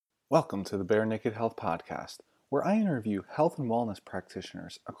Welcome to the Bare Naked Health Podcast, where I interview health and wellness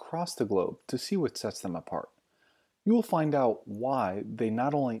practitioners across the globe to see what sets them apart. You will find out why they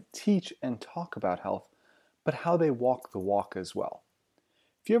not only teach and talk about health, but how they walk the walk as well.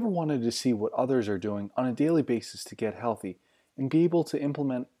 If you ever wanted to see what others are doing on a daily basis to get healthy and be able to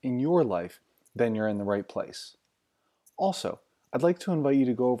implement in your life, then you're in the right place. Also, I'd like to invite you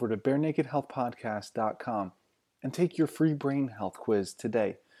to go over to barenakedhealthpodcast.com and take your free brain health quiz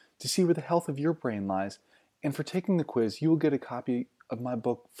today to see where the health of your brain lies, and for taking the quiz, you will get a copy of my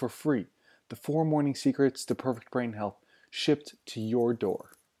book for free, The 4 Morning Secrets to Perfect Brain Health, shipped to your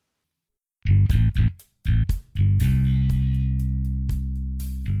door.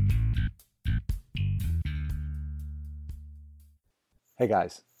 Hey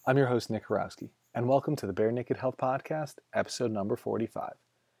guys, I'm your host Nick Horowski, and welcome to the Bare Naked Health Podcast, episode number 45.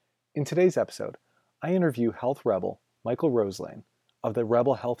 In today's episode, I interview health rebel Michael Roselane of the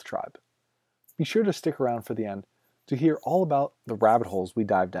Rebel Health Tribe. Be sure to stick around for the end to hear all about the rabbit holes we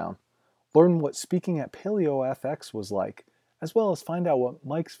dive down, learn what speaking at Paleo FX was like, as well as find out what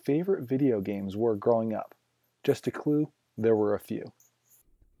Mike's favorite video games were growing up. Just a clue, there were a few.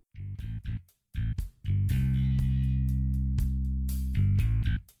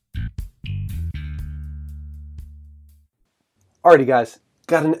 Alrighty guys,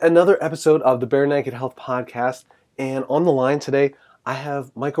 got another episode of the Bare Naked Health Podcast, and on the line today I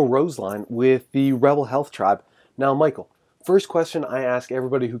have Michael Roselane with the Rebel Health Tribe. Now Michael, first question I ask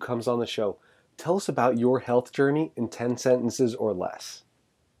everybody who comes on the show, tell us about your health journey in 10 sentences or less.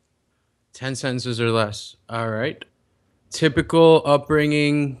 10 sentences or less. All right. Typical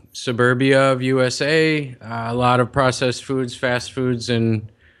upbringing, suburbia of USA, a lot of processed foods, fast foods,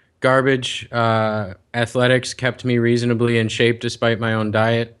 and garbage. Athletics kept me reasonably in shape despite my own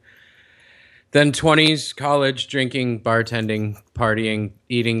diet. Then 20s, college, drinking, bartending, partying,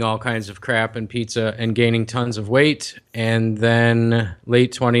 eating all kinds of crap and pizza, and gaining tons of weight. And then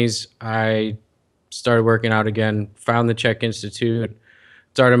late 20s, I started working out again, found the Czech Institute,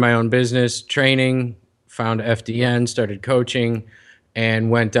 started my own business, training, found FDN, started coaching, and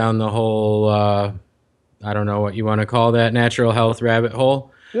went down the whole, I don't know what you want to call that, natural health rabbit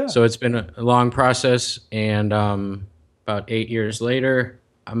hole. Yeah. So it's been a long process, and about 8 years later,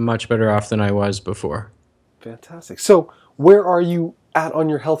 I'm much better off than I was before. Fantastic. So where are you at on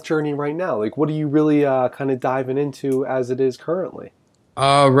your health journey right now? Like, what are you really kind of diving into as it is currently?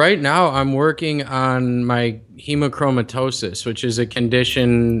 Right now, I'm working on my hemochromatosis, which is a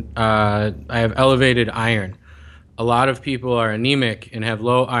condition. I have elevated iron. A lot of people are anemic and have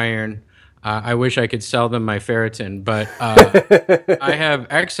low iron. I wish I could sell them my ferritin, but I have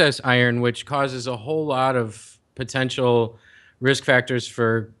excess iron, which causes a whole lot of potential risk factors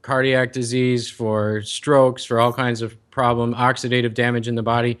for cardiac disease, for strokes, for all kinds of oxidative damage in the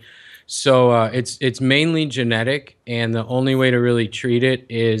body. So it's mainly genetic, and the only way to really treat it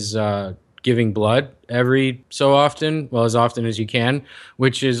is giving blood every so often, well, as often as you can,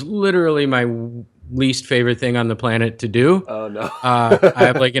 which is literally my least favorite thing on the planet to do. Oh, no. I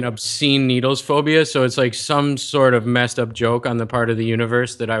have like an obscene needles phobia, so it's like some sort of messed up joke on the part of the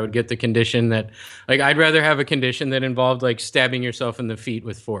universe that I would get the condition that, like, I'd rather have a condition that involved like stabbing yourself in the feet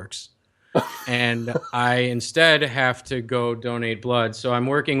with forks. And I instead have to go donate blood. So I'm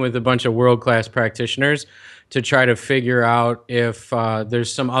working with a bunch of world-class practitioners to try to figure out if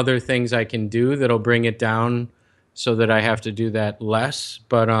there's some other things I can do that'll bring it down so that I have to do that less.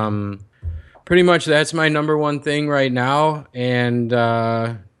 But pretty much that's my number one thing right now. And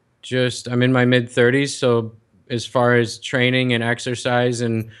I'm in my mid-30s, so as far as training and exercise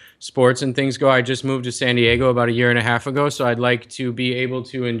and sports and things go, I just moved to San Diego about a year and a half ago, so I'd like to be able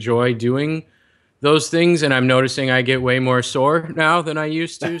to enjoy doing those things, and I'm noticing I get way more sore now than I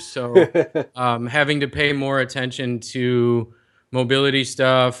used to, so having to pay more attention to mobility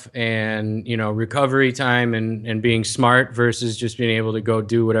stuff and, you know, recovery time and being smart versus just being able to go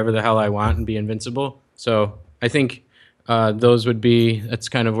do whatever the hell I want and be invincible. So I think that's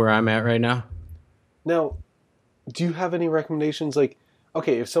kind of where I'm at right now. Now, do you have any recommendations? Like,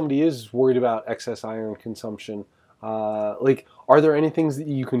 okay, if somebody is worried about excess iron consumption, are there any things that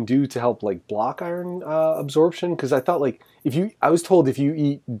you can do to help like block iron absorption? Because I thought I was told if you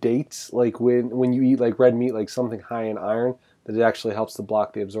eat dates, like when you eat like red meat, like something high in iron, that it actually helps to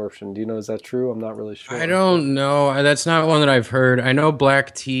block the absorption. Do you know, is that true? I'm not really sure. I don't know. That's not one that I've heard. I know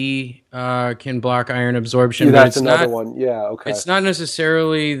black tea can block iron absorption. Yeah, that's another one. Yeah, okay. It's not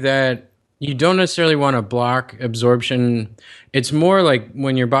necessarily that You don't necessarily want to block absorption. It's more like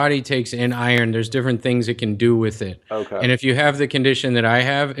when your body takes in iron, there's different things it can do with it. Okay. And if you have the condition that I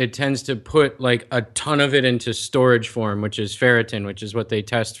have, it tends to put like a ton of it into storage form, which is ferritin, which is what they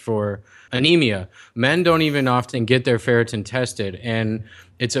test for anemia. Men don't even often get their ferritin tested. And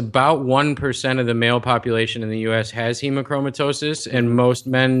it's about 1% of the male population in the US has hemochromatosis, and most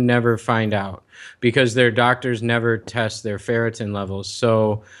men never find out because their doctors never test their ferritin levels.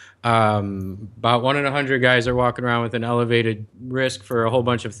 So, about 1 in 100 guys are walking around with an elevated risk for a whole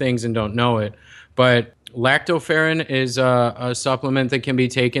bunch of things and don't know it. But lactoferrin is a supplement that can be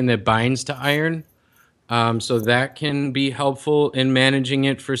taken that binds to iron. So that can be helpful in managing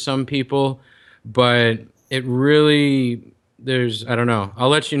it for some people. But it really, I don't know. I'll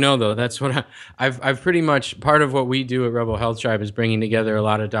let you know though. That's what I've pretty much, part of what we do at Rebel Health Tribe is bringing together a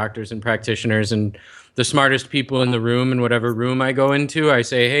lot of doctors and practitioners and the smartest people in the room. In whatever room I go into, I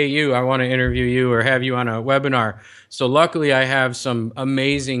say, hey, I want to interview you or have you on a webinar. So luckily I have some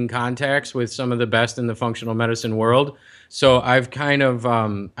amazing contacts with some of the best in the functional medicine world. So I've kind of,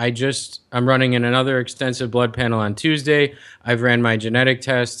 I'm running in another extensive blood panel on Tuesday. I've ran my genetic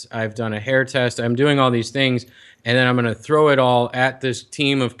test. I've done a hair test. I'm doing all these things. And then I'm going to throw it all at this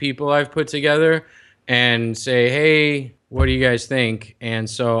team of people I've put together and say, hey, what do you guys think? And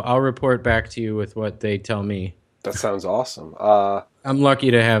so I'll report back to you with what they tell me. That sounds awesome. I'm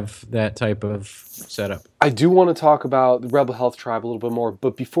lucky to have that type of setup. I do want to talk about the Rebel Health Tribe a little bit more,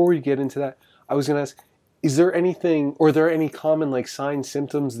 but before we get into that, I was going to ask, is there anything, or are there any common like signs,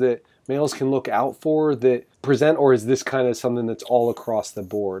 symptoms that males can look out for that present, or is this kind of something that's all across the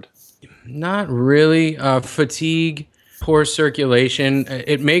board? Not really. Fatigue, poor circulation.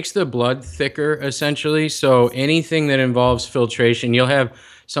 It makes the blood thicker, essentially. So anything that involves filtration, you'll have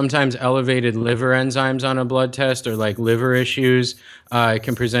sometimes elevated liver enzymes on a blood test or like liver issues. It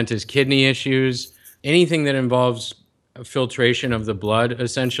can present as kidney issues. Anything that involves filtration of the blood,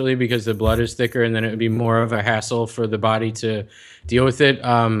 essentially, because the blood is thicker and then it would be more of a hassle for the body to deal with it.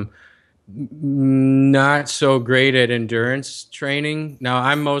 Not so great at endurance training. Now,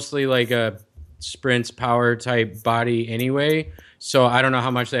 I'm mostly like a sprints power type body anyway. So I don't know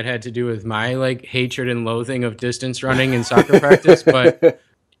how much that had to do with my like hatred and loathing of distance running in soccer practice, but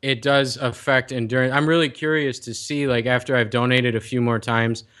it does affect endurance. I'm really curious to see, like, after I've donated a few more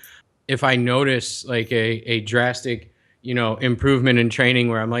times, if I notice like a drastic, improvement in training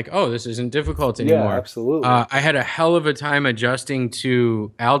where I'm like, oh, this isn't difficult anymore. Yeah, absolutely. I had a hell of a time adjusting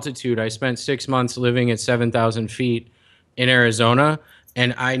to altitude. I spent 6 months living at 7,000 feet in Arizona,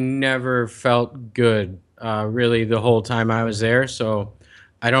 and I never felt good really the whole time I was there. So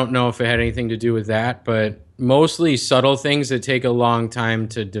I don't know if it had anything to do with that, but mostly subtle things that take a long time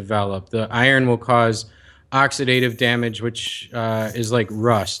to develop. The iron will cause oxidative damage, which is like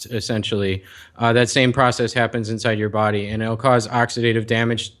rust, essentially. That same process happens inside your body, and it'll cause oxidative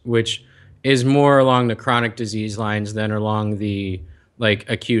damage, which is more along the chronic disease lines than along the like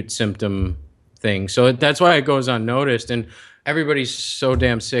acute symptom thing. So that's why it goes unnoticed, and everybody's so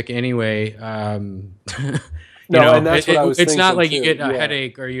damn sick anyway. And that's what I was it's thinking not like too. you get a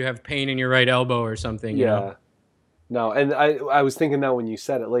headache or you have pain in your right elbow or something. Yeah. No, and I was thinking that when you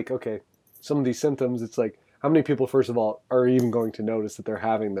said it, like, okay, some of these symptoms, it's like, how many people, first of all, are even going to notice that they're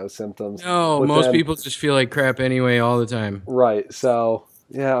having those symptoms? No, most people just feel like crap anyway all the time. Right. So,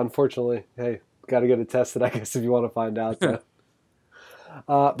 yeah, unfortunately, hey, got to get it tested, I guess, if you want to find out.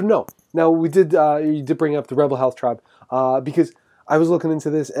 But no, now you did bring up the Rebel Health Tribe because I was looking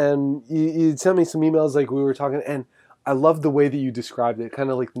into this, and you sent me some emails like we were talking, and I loved the way that you described it, kind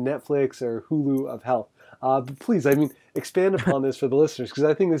of like the Netflix or Hulu of health. But please, expand upon this for the listeners, because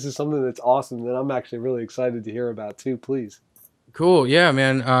I think this is something that's awesome that I'm actually really excited to hear about too, please. Cool. Yeah,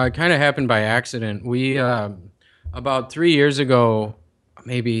 man. It kind of happened by accident. We, about 3 years ago,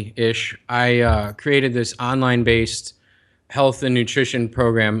 maybe-ish, I created this online-based health and nutrition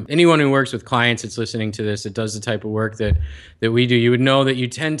program. Anyone who works with clients that's listening to this, that does the type of work that we do, you would know that you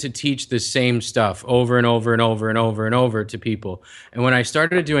tend to teach the same stuff over and over and over and over and over to people. And when I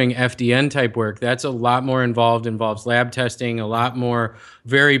started doing FDN type work, that's a lot more involves lab testing, a lot more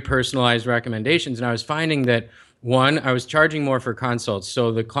very personalized recommendations. And I was finding that, one, I was charging more for consults.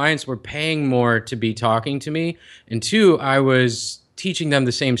 So the clients were paying more to be talking to me. And two, I was teaching them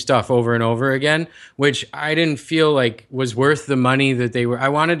the same stuff over and over again, which I didn't feel like was worth the money that they were. I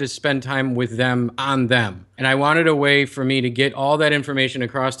wanted to spend time with them on them. And I wanted a way for me to get all that information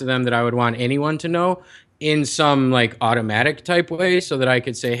across to them that I would want anyone to know in some like automatic type way, so that I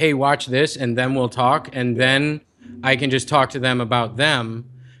could say, hey, watch this, and then we'll talk. And then I can just talk to them about them.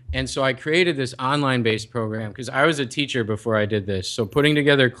 And so I created this online based program because I was a teacher before I did this. So putting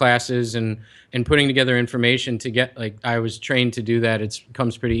together classes and putting together information to get, like, I was trained to do that. It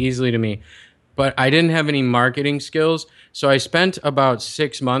comes pretty easily to me. But I didn't have any marketing skills. So I spent about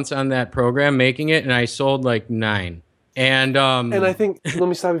 6 months on that program making it, and I sold like 9. And I think, let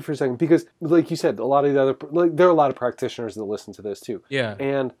me stop you for a second, because like you said, a lot of the other, like, there are a lot of practitioners that listen to this too. yeah.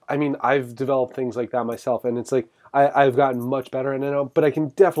 And I mean, I've developed things like that myself, and it's like, I've gotten much better, and I know, but I can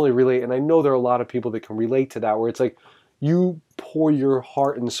definitely relate, and I know there are a lot of people that can relate to that, where it's like, you pour your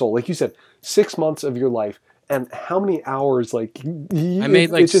heart and soul, like you said, 6 months of your life, and how many hours, like, I made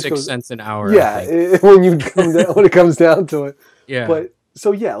like 6 cents an hour. Yeah, when it comes down to it. Yeah. But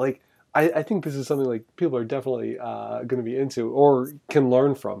so yeah, like, I think this is something like people are definitely going to be into or can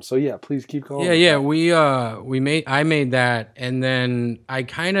learn from. So yeah, please keep going. Yeah. I made that, and then I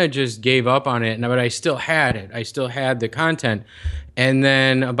kind of just gave up on it. But I still had it. I still had the content. And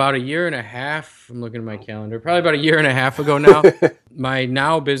then about a year and a half, I'm looking at my calendar, probably about a year and a half ago now, my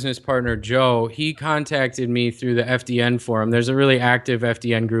now business partner, Joe, he contacted me through the FDN forum. There's a really active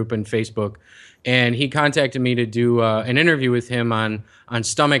FDN group in Facebook. And he contacted me to do an interview with him on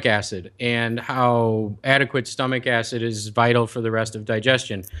stomach acid and how adequate stomach acid is vital for the rest of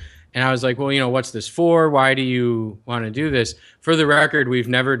digestion. And I was like, well, what's this for? Why do you want to do this? For the record, we've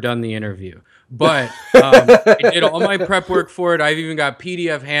never done the interview. But I did all my prep work for it. I've even got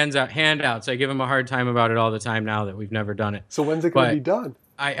PDF handouts. I give him a hard time about it all the time now that we've never done it. So when's it going to be done?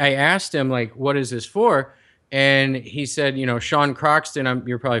 I asked him, like, what is this for? And he said, Sean Croxton,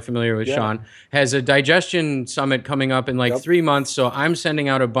 you're probably familiar with Sean, has a digestion summit coming up in like 3 months. So I'm sending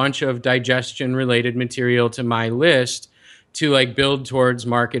out a bunch of digestion related material to my list to like build towards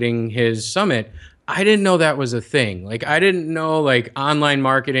marketing his summit. I didn't know that was a thing. Like, I didn't know like online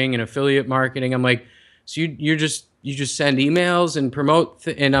marketing and affiliate marketing. I'm like, so you just send emails and promote.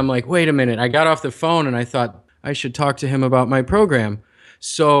 And I'm like, wait a minute. I got off the phone and I thought I should talk to him about my program.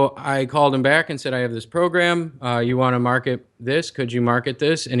 So I called him back and said, I have this program. You want to market this? Could you market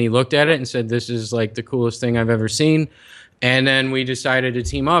this? And he looked at it and said, this is like the coolest thing I've ever seen. And then we decided to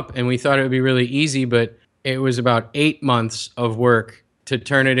team up, and we thought it would be really easy, but it was about 8 months of work to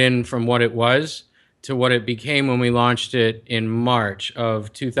turn it in from what it was to what it became when we launched it in March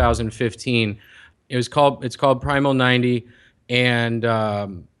of 2015. It's called Primal 90, and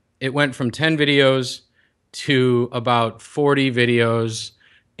it went from 10 videos to about 40 videos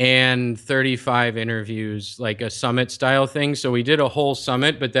and 35 interviews, like a summit style thing. So we did a whole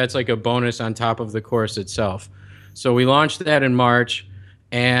summit, but that's like a bonus on top of the course itself. So we launched that in March,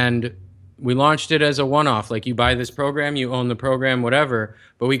 and we launched it as a one-off. Like, you buy this program, you own the program, whatever.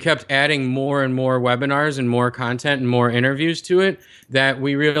 But we kept adding more and more webinars and more content and more interviews to it, that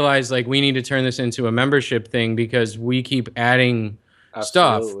we realized like we need to turn this into a membership thing because we keep adding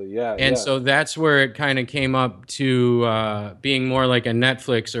stuff. And so that's where it kind of came up to being more like a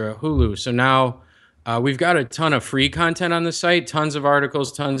Netflix or a Hulu. So now we've got a ton of free content on the site, tons of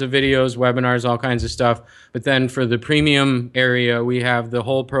articles, tons of videos, webinars, all kinds of stuff. But then for the premium area, we have the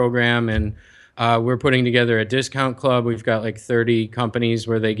whole program, and we're putting together a discount club. We've got like 30 companies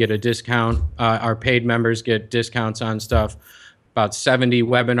where they get a discount. Our paid members get discounts on stuff, about 70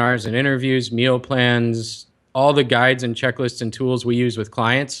 webinars and interviews, meal plans. All the guides and checklists and tools we use with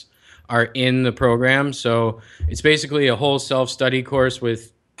clients are in the program. So it's basically a whole self-study course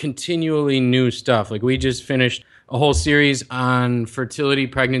with continually new stuff. Like, we just finished a whole series on fertility,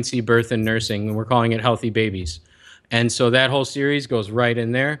 pregnancy, birth, and nursing, and we're calling it Healthy Babies. And so that whole series goes right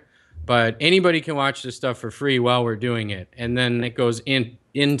in there. But anybody can watch this stuff for free while we're doing it. And then it goes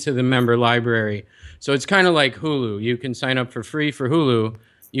into the member library. So it's kind of like Hulu. You can sign up for free for Hulu.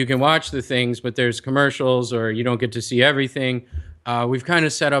 You can watch the things, but there's commercials, or you don't get to see everything. We've kind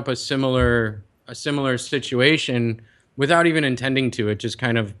of set up a similar situation without even intending to. It just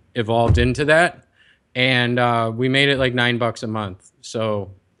kind of evolved into that, and we made it like $9 a month.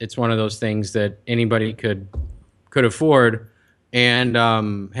 So it's one of those things that anybody could afford, and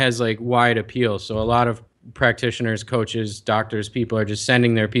has like wide appeal. So a lot of practitioners, coaches, doctors, people are just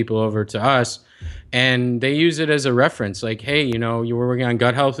sending their people over to us, and they use it as a reference. Like, hey, you were working on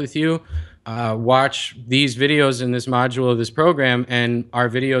gut health with you. Watch these videos in this module of this program, and our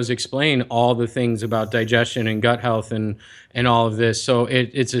videos explain all the things about digestion and gut health and all of this. So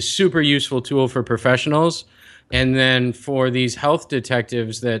it's a super useful tool for professionals. And then for these health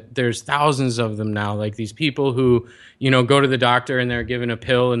detectives, that there's thousands of them now, like these people who, go to the doctor and they're given a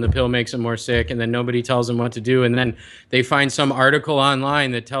pill and the pill makes them more sick, and then nobody tells them what to do. And then they find some article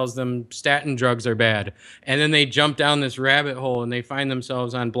online that tells them statin drugs are bad. And then they jump down this rabbit hole and they find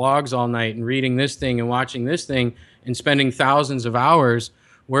themselves on blogs all night and reading this thing and watching this thing and spending thousands of hours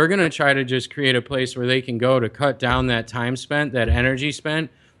we're going to try to just create a place where they can go to cut down that time spent, that energy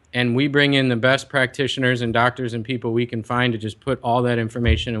spent, and we bring in the best practitioners and doctors and people we can find to just put all that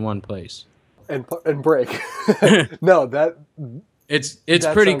information in one place. And break. No, it's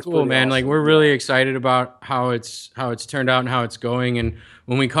pretty cool, man. Awesome. Like, we're really excited about how it's turned out and how it's going. And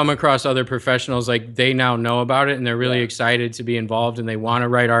when we come across other professionals, like, they now know about it and they're really excited to be involved, and they want to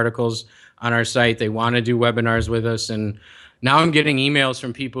write articles on our site. They want to do webinars with us. And now I'm getting emails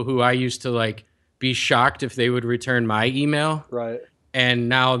from people who I used to like be shocked if they would return my email. Right. And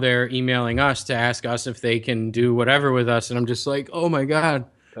now they're emailing us to ask us if they can do whatever with us. And I'm just like, oh my God.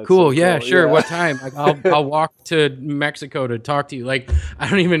 That's cool. So yeah, sure. Yeah. What time? Like, I'll walk to Mexico to talk to you. Like, I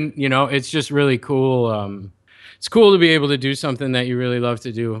don't even, it's just really cool. It's cool to be able to do something that you really love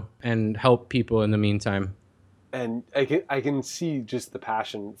to do and help people in the meantime. And I can see just the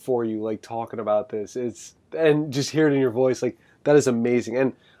passion for you, like, talking about this. And just hear it in your voice, like, that is amazing.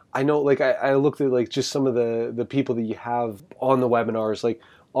 And I know, like, I looked at, like, just some of the people that you have on the webinars, like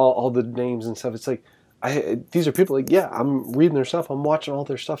all the names and stuff. It's like, these are people, like, yeah, I'm reading their stuff, I'm watching all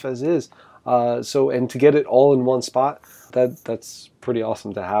their stuff as is. And to get it all in one spot, that's pretty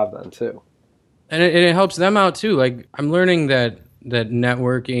awesome to have then too. And it helps them out too. Like, I'm learning that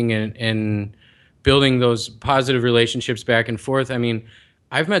networking and building those positive relationships back and forth. I mean,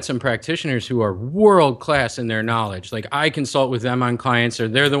 I've met some practitioners who are world class in their knowledge. Like, I consult with them on clients, or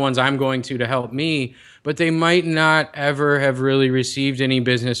they're the ones I'm going to help me, but they might not ever have really received any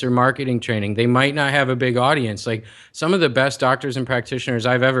business or marketing training. They might not have a big audience. Like, some of the best doctors and practitioners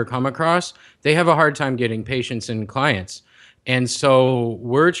I've ever come across, they have a hard time getting patients and clients. And so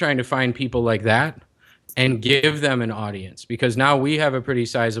we're trying to find people like that and give them an audience, because now we have a pretty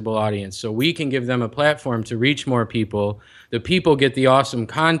sizable audience. So we can give them a platform to reach more people. The people get the awesome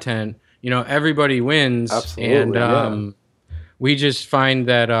content. Everybody wins. Absolutely, and we just find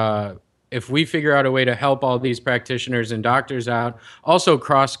that if we figure out a way to help all these practitioners and doctors out, also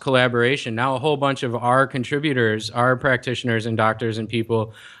cross collaboration. Now a whole bunch of our contributors, our practitioners and doctors and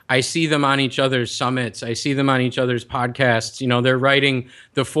people, I see them on each other's summits. I see them on each other's podcasts. They're writing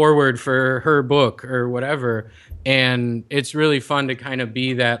the foreword for her book or whatever. And it's really fun to kind of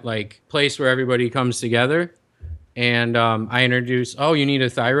be that, like, place where everybody comes together. And I introduce, oh, you need a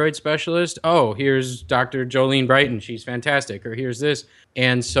thyroid specialist? Oh, here's Dr. Jolene Brighton. She's fantastic. Or here's this.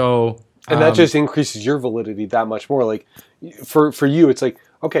 And so... And that just increases your validity that much more. Like, for you, it's like,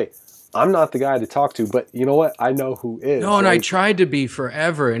 okay, I'm not the guy to talk to, but you know what? I know who is. No, and I tried to be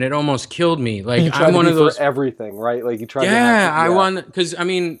forever, and it almost killed me. Like, you I'm one of those for everything, right? Like, you try. I want, because I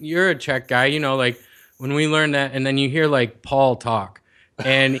mean, you're a Czech guy, like, when we learned that, and then you hear like Paul talk,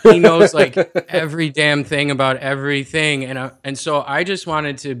 and he knows like every damn thing about everything, and so I just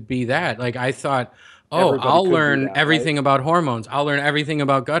wanted to be that. Like, I thought, I'll learn everything about hormones. I'll learn everything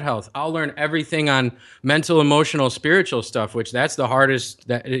about gut health. I'll learn everything on mental, emotional, spiritual stuff, which that's the hardest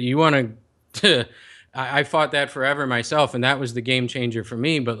that you want to. I fought that forever myself, and that was the game changer for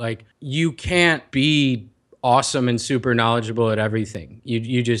me. But like, you can't be awesome and super knowledgeable at everything.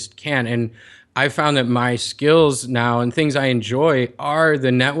 You just can't. And I found that my skills now and things I enjoy are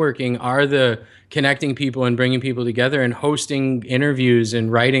the networking, are the connecting people and bringing people together and hosting interviews and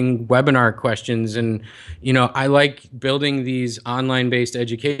writing webinar questions. And, I like building these online-based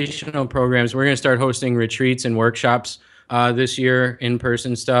educational programs. We're going to start hosting retreats and workshops this year,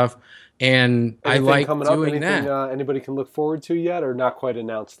 in-person stuff. And I like doing that. Anybody can look forward to yet, or not quite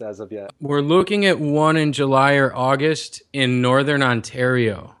announced as of yet? We're looking at one in July or August in Northern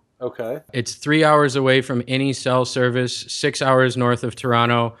Ontario. Okay. It's 3 hours away from any cell service, 6 hours north of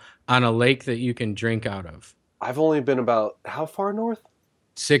Toronto, on a lake that you can drink out of. I've only been about, how far north?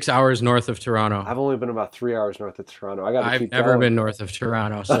 6 hours north of Toronto. I've only been about 3 hours north of Toronto. I've never been north of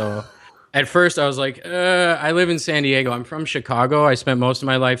Toronto, so at first I was like, I live in San Diego. I'm from Chicago. I spent most of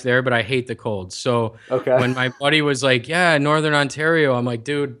my life there, but I hate the cold. So when my buddy was like, yeah, Northern Ontario, I'm like,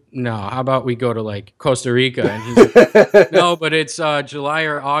 dude, no, how about we go to like Costa Rica? And he's like, no, but it's July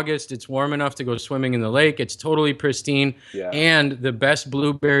or August. It's warm enough to go swimming in the lake. It's totally pristine. Yeah. And the best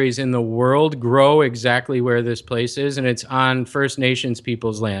blueberries in the world grow exactly where this place is. And it's on First Nations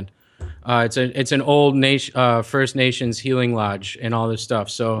people's land. It's an old First Nations healing lodge and all this stuff.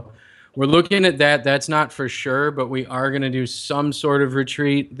 So we're looking at that. That's not for sure, but we are going to do some sort of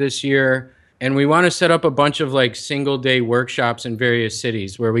retreat this year. And we want to set up a bunch of like single day workshops in various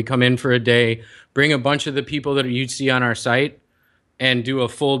cities where we come in for a day, bring a bunch of the people that you'd see on our site and do a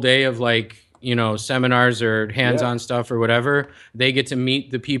full day of like, seminars or hands-on stuff or whatever. They get to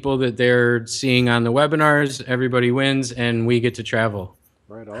meet the people that they're seeing on the webinars. Everybody wins and we get to travel.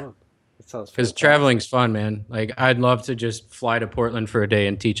 Right on. Sounds Because fantastic. traveling's fun, man. Like I'd love to just fly to Portland for a day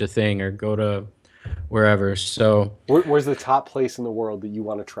and teach a thing, or go to wherever. So, Where's the top place in the world that you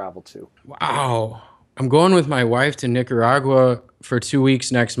want to travel to? wow. I'm going with my wife to Nicaragua for 2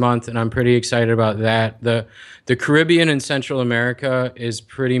 weeks next month, and I'm pretty excited about that. The Caribbean and Central America is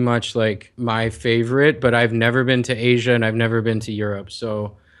pretty much like my favorite, but I've never been to Asia and I've never been to Europe.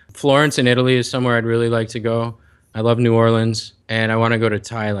 So Florence in Italy is somewhere I'd really like to go. I love New Orleans, and I want to go to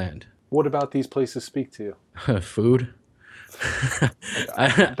Thailand. What about these places speak to you? Food.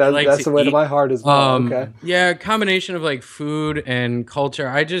 I like That's to the way to eat. my heart as well. Okay. Yeah, a combination of like food and culture.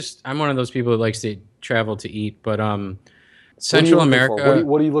 I'm one of those people that likes to travel to eat, but What are you Central looking for? America.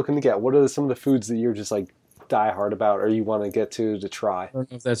 What are you looking to get? What are some of the foods that you're just like die hard about, or you want to get to try? I don't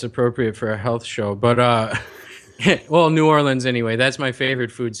know if that's appropriate for a health show, but well, New Orleans anyway. That's my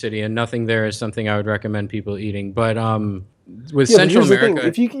favorite food city, and nothing there is something I would recommend people eating. But with Yeah, but Central here's the thing: America,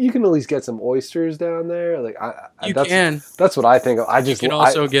 if you can at least get some oysters down there, like you that's can. that's what I think. I You just can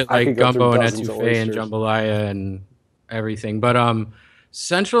also get I like could go through gumbo and dozens of etouffee and oysters. jambalaya and everything. But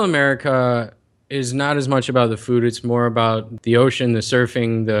Central America is not as much about the food. It's more about the ocean, the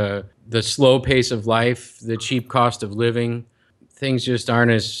surfing, the slow pace of life, the cheap cost of living. Things just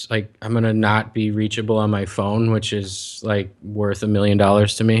aren't as like I'm gonna not be reachable on my phone, which is like worth $1 million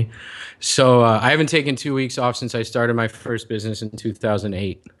to me. So I haven't taken 2 weeks off since I started my first business in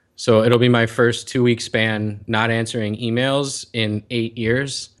 2008. So it'll be my first 2 week span not answering emails in 8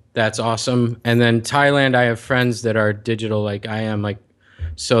 years. That's awesome. And then Thailand, I have friends that are digital like I am, like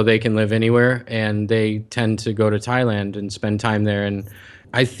so they can live anywhere, and they tend to go to Thailand and spend time there. And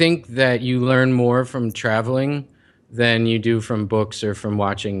I think that you learn more from traveling than you do from books or from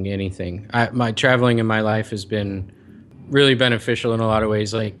watching anything. My traveling in my life has been really beneficial in a lot of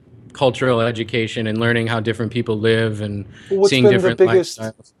ways, like cultural education and learning how different people live and What's seeing been the different biggest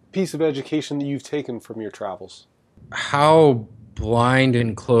lifestyles. piece of education that you've taken from your travels? How blind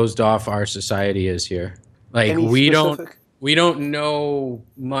and closed off our society is here. Like Any specific? we don't know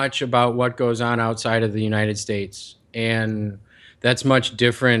much about what goes on outside of the United States, and that's much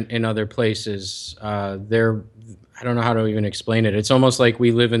different in other places. I don't know how to even explain it. It's almost like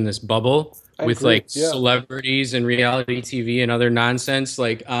we live in this bubble I with agree, like yeah. celebrities and reality TV and other nonsense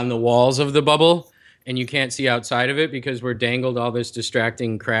like on the walls of the bubble, and you can't see outside of it because we're dangled all this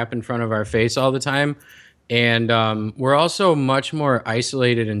distracting crap in front of our face all the time. And we're also much more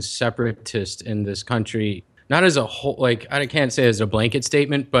isolated and separatist in this country. Not as a whole, like I can't say as a blanket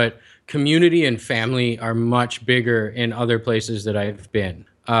statement, but community and family are much bigger in other places that I've been.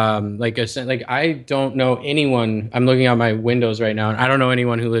 Like I don't know anyone. I'm looking out my windows right now, and I don't know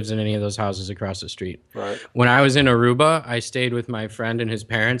anyone who lives in any of those houses across the street. Right. When I was in Aruba, I stayed with my friend and his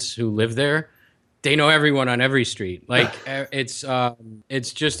parents who live there. They know everyone on every street. Like it's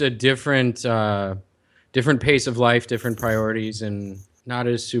just a different pace of life, different priorities, and not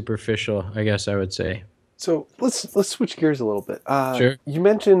as superficial, I guess I would say. So let's switch gears a little bit. Sure. You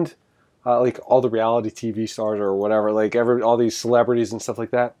mentioned like all the reality TV stars or whatever, like all these celebrities and stuff like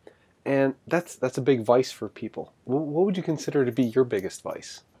that, and that's a big vice for people. What would you consider to be your biggest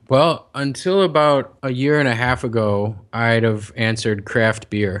vice? Well, until about a year and a half ago, I'd have answered craft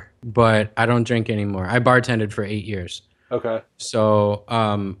beer, but I don't drink anymore. I bartended for 8 years. Okay. So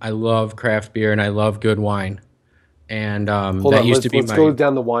I love craft beer and I love good wine. And Hold that on, used to be let's my... go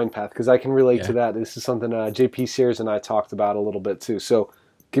down the wine path because I can relate to Yeah. that. This is something JP Sears and I talked about a little bit too. So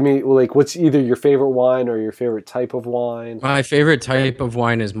give me like what's either your favorite wine or your favorite type of wine. My favorite type of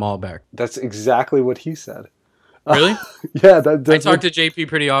wine is Malbec. That's exactly what he said. Really? Yeah, I that's talk to JP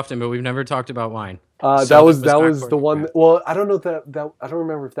pretty often, but we've never talked about wine. that So was not the Courtney one. Craft. Well, I don't know that I don't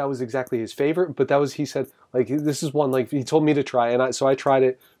remember if that was exactly his favorite, but that was he said like this is one like he told me to try, and I tried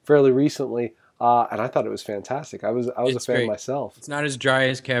it fairly recently, and I thought it was fantastic. I was a It's fan great. myself. It's not as dry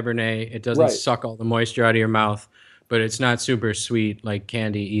as Cabernet. It doesn't Right. suck all the moisture out of your mouth, but it's not super sweet like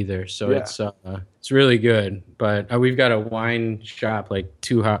candy either. So Yeah. it's really good. But we've got a wine shop like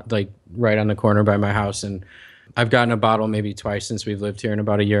like right on the corner by my house, and I've gotten a bottle maybe twice since we've lived here in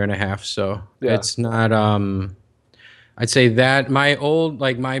about a year and a half. So Yeah. it's not. I'd say that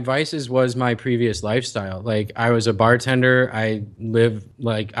my vices was my previous lifestyle. Like I was a bartender. I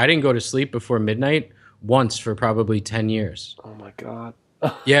didn't go to sleep before midnight once for probably 10 years. Oh my god.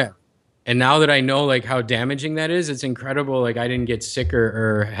 Yeah. And now that I know like how damaging that is, it's incredible. Like I didn't get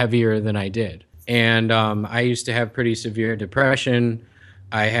sicker or heavier than I did. And I used to have pretty severe depression.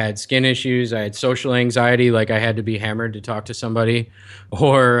 I had skin issues. I had social anxiety. Like I had to be hammered to talk to somebody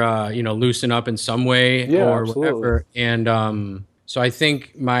or, loosen up in some way Yeah, or absolutely. whatever. And so I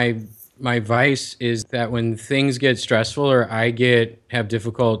think my my vice is that when things get stressful or I have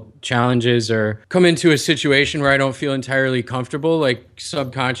difficult challenges or come into a situation where I don't feel entirely comfortable, like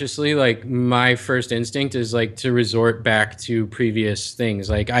subconsciously, like my first instinct is like to resort back to previous things.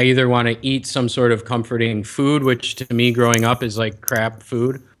 Like I either want to eat some sort of comforting food, which to me growing up is like crap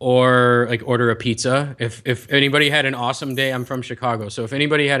food, or like order a pizza. If anybody had an awesome day, I'm from Chicago, so if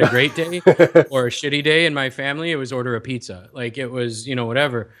anybody had a great day or a shitty day in my family, it was order a pizza. Like it was,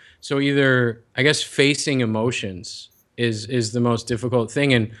 whatever. So either, I guess, facing emotions is the most difficult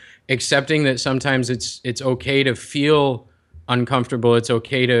thing, and accepting that sometimes it's okay to feel uncomfortable, it's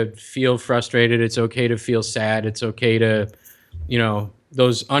okay to feel frustrated, it's okay to feel sad, it's okay to,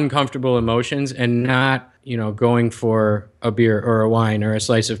 those uncomfortable emotions, and not, going for a beer or a wine or a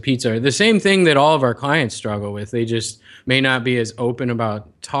slice of pizza. The same thing that all of our clients struggle with. They just may not be as open about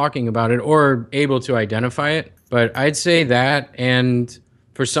talking about it or able to identify it. But I'd say that, and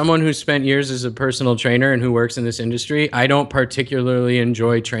for someone who spent years as a personal trainer and who works in this industry, I don't particularly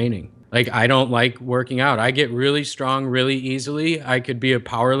enjoy training. Like, I don't like working out. I get really strong really easily. I could be a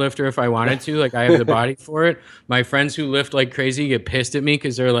power lifter if I wanted to. Like, I have the body for it. My friends who lift like crazy get pissed at me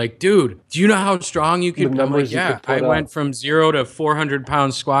because they're like, dude, do you know how strong you could? I'm like, yeah, I went from 0 to 400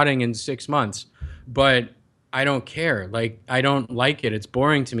 pounds squatting in 6 months, but I don't care. Like, I don't like it. It's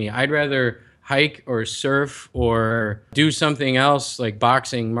boring to me. I'd rather hike or surf or do something else like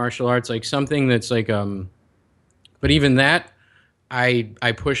boxing, martial arts, like something that's like, but even that,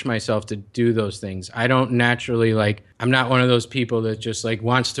 I push myself to do those things. I don't naturally I'm not one of those people that just like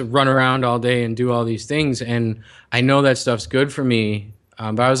wants to run around all day and do all these things. And I know that stuff's good for me.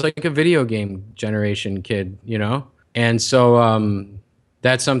 But I was like a video game generation kid, And so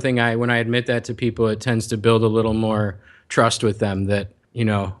that's something when I admit that to people, it tends to build a little more trust with them that,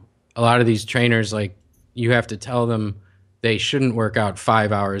 a lot of these trainers, like, you have to tell them they shouldn't work out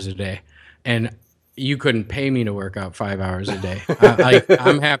 5 hours a day. And you couldn't pay me to work out 5 hours a day.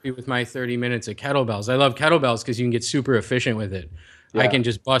 I'm happy with my 30 minutes of kettlebells. I love kettlebells because you can get super efficient with it. Yeah. I can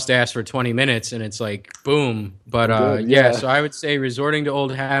just bust ass for 20 minutes and it's like, boom. But yeah, so I would say resorting to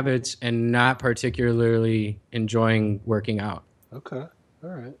old habits and not particularly enjoying working out. Okay.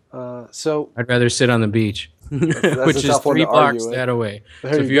 All right. So I'd rather sit on the beach, which is 3 blocks that away. So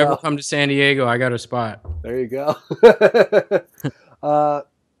if you ever come to San Diego, I got a spot. There you go.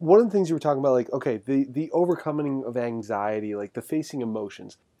 One of the things you were talking about, like, okay, the overcoming of anxiety, like the facing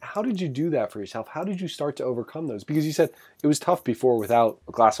emotions. How did you do that for yourself? How did you start to overcome those? Because you said it was tough before without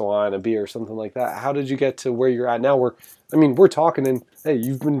a glass of wine, a beer, something like that. How did you get to where you're at now? We're talking, and hey,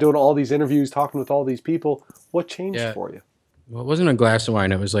 you've been doing all these interviews, talking with all these people. What changed for you? Well, it wasn't a glass of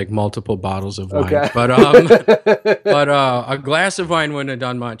wine. It was like multiple bottles of wine. Okay. But a glass of wine wouldn't have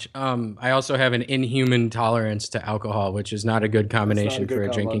done much. I also have an inhuman tolerance to alcohol, which is not a good combination for a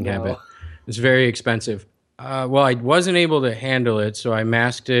drinking habit. It's very expensive. Well, I wasn't able to handle it, so I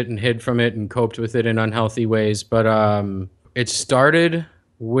masked it and hid from it and coped with it in unhealthy ways. But it started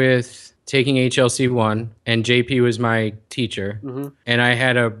with taking HLC1, and JP was my teacher. Mm-hmm. And I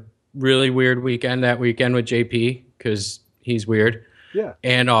had a really weird weekend that weekend with JP because he's weird,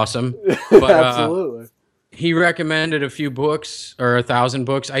 and awesome. But, absolutely. He recommended a few books or 1,000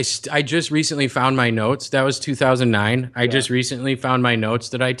 books. I just recently found my notes. That was 2009. I just recently found my notes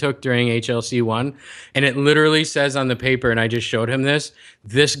that I took during HLC1, and it literally says on the paper, and I just showed him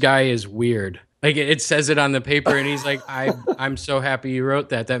this guy is weird. Like, it says it on the paper, and he's like, I'm so happy you wrote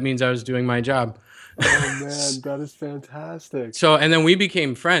that. That means I was doing my job. Oh man, that is fantastic. So, and then we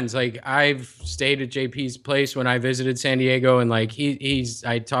became friends. Like, I've stayed at JP's place when I visited San Diego, and like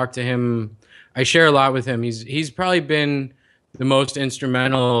I talked to him. I share a lot with him. He's probably been the most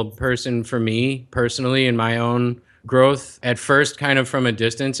instrumental person for me personally in my own growth. At first, kind of from a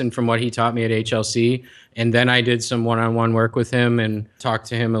distance and from what he taught me at HLC, and then I did some one-on-one work with him and talked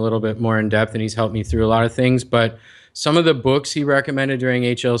to him a little bit more in depth, and he's helped me through a lot of things. But some of the books he recommended during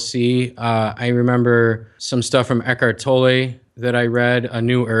HLC, I remember some stuff from Eckhart Tolle that I read, A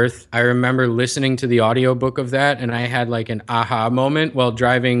New Earth. I remember listening to the audiobook of that, and I had like an aha moment while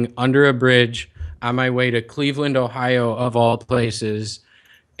driving under a bridge on my way to Cleveland, Ohio, of all places.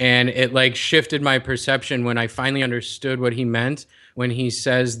 And it like shifted my perception when I finally understood what he meant when he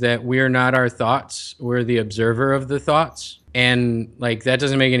says that we're not our thoughts, we're the observer of the thoughts. And like, that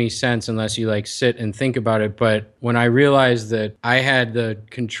doesn't make any sense unless you like sit and think about it. But when I realized that I had the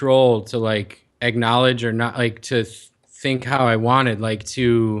control to like acknowledge or not, like to think how I wanted,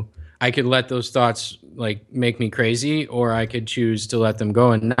 I could let those thoughts like make me crazy, or I could choose to let them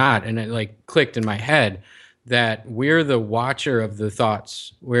go and not. And it like clicked in my head that we're the watcher of the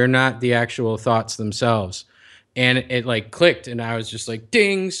thoughts. We're not the actual thoughts themselves. and it like clicked, and I was just like,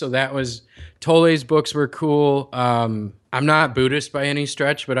 ding. So that was Tolle's books were cool. I'm not Buddhist by any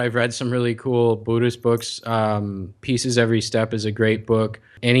stretch, but I've read some really cool Buddhist books. Pieces Every Step is a great book.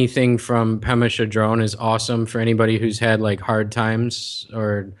 Anything from Pema Chodron is awesome for anybody who's had like hard times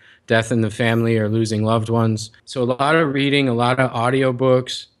or death in the family or losing loved ones. So a lot of reading, a lot of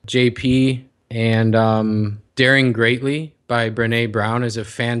audiobooks. JP and Daring Greatly by Brene Brown is a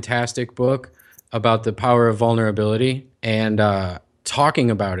fantastic book about the power of vulnerability and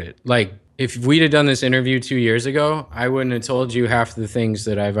talking about it. Like, if we'd have done this interview 2 years ago, I wouldn't have told you half the things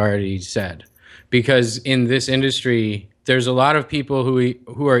that I've already said. Because in this industry, there's a lot of people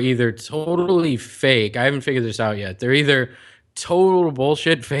who are either totally fake. I haven't figured this out yet. They're either total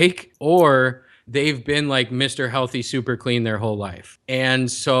bullshit fake, or they've been like Mr. Healthy Super Clean their whole life. And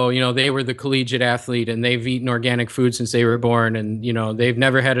so, you know, they were the collegiate athlete and they've eaten organic food since they were born, and, you know, they've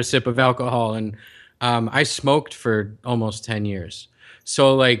never had a sip of alcohol. And I smoked for almost 10 years.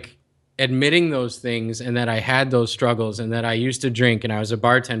 So like admitting those things, and that I had those struggles, and that I used to drink, and I was a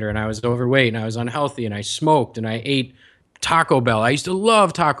bartender, and I was overweight, and I was unhealthy, and I smoked, and I ate Taco Bell. I used to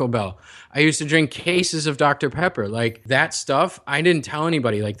love Taco Bell. I used to drink cases of Dr. Pepper. Like that stuff, I didn't tell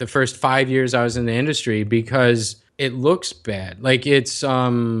anybody like the first 5 years I was in the industry, because it looks bad. Like it's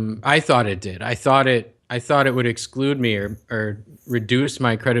I thought it did. I thought it would exclude me or reduce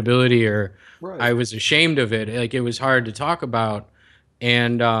my credibility, or Right. I was ashamed of it. Like it was hard to talk about.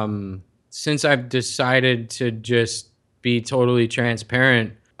 And since I've decided to just be totally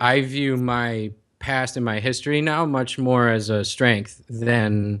transparent, I view my past and my history now much more as a strength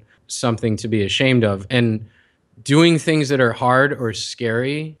than something to be ashamed of. And doing things that are hard or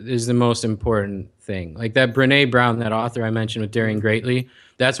scary is the most important thing. Like that Brene Brown, that author I mentioned with Daring Greatly,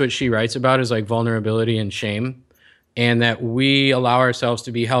 that's what she writes about, is like vulnerability and shame. And that we allow ourselves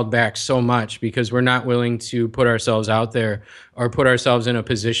to be held back so much because we're not willing to put ourselves out there or put ourselves in a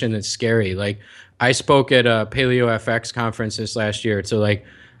position that's scary. Like I spoke at a Paleo FX conference this last year to like,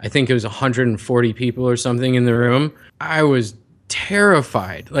 I think it was 140 people or something in the room. I was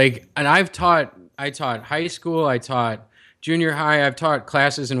terrified. Like, and I taught high school, I taught junior high, I've taught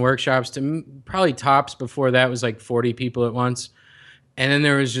classes and workshops to probably tops before that was like 40 people at once. And then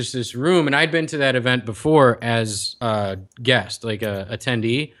there was just this room, and I'd been to that event before as a guest, like a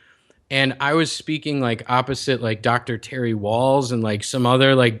attendee. And I was speaking like opposite like Dr. Terry Walls and like some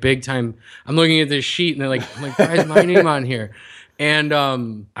other like big time. I'm looking at this sheet and they're like, why is my name on here? And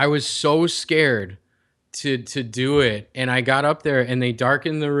I was so scared to do it. And I got up there and they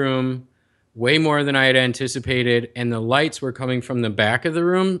darkened the room way more than I had anticipated. And the lights were coming from the back of the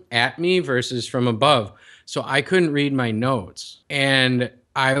room at me versus from above. So I couldn't read my notes. And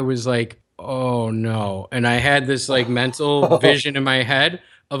I was like, oh no. And I had this like mental vision in my head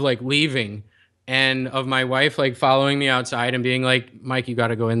of like leaving, and of my wife like following me outside and being like, Mike, you got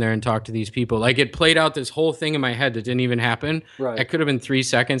to go in there and talk to these people. Like it played out this whole thing in my head that didn't even happen. Right. It could have been 3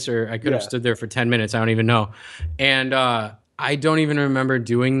 seconds, or I could have stood there for 10 minutes. I don't even know. And I don't even remember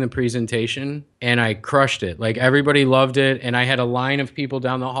doing the presentation, and I crushed it. Like everybody loved it. And I had a line of people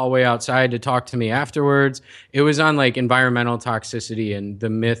down the hallway outside to talk to me afterwards. It was on like environmental toxicity and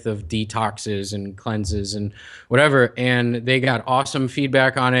the myth of detoxes and cleanses and whatever. And they got awesome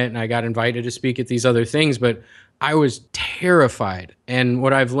feedback on it. And I got invited to speak at these other things, but I was terrified. And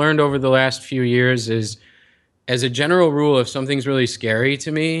what I've learned over the last few years is, as a general rule, if something's really scary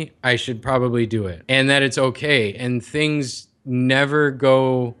to me, I should probably do it, and that it's okay. And things never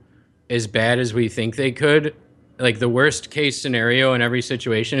go as bad as we think they could. Like the worst case scenario in every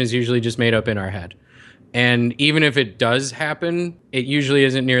situation is usually just made up in our head. And even if it does happen, it usually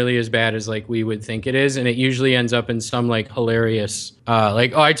isn't nearly as bad as like we would think it is. And it usually ends up in some like hilarious,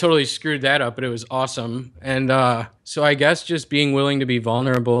 like, oh, I totally screwed that up, but it was awesome. And so I guess just being willing to be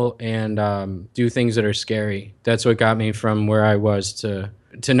vulnerable and do things that are scary. That's what got me from where I was to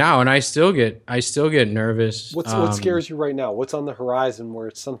now. And I still get nervous. What scares you right now? What's on the horizon where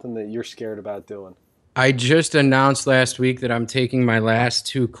it's something that you're scared about doing? I just announced last week that I'm taking my last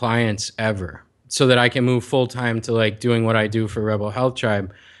 2 clients ever, so that I can move full time to like doing what I do for Rebel Health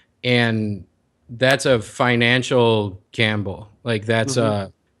Tribe. And that's a financial gamble. Like that's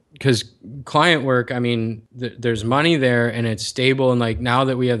because client work, I mean, there's money there and it's stable. And like now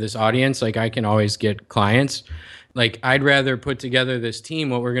that we have this audience, like I can always get clients. Like I'd rather put together this team.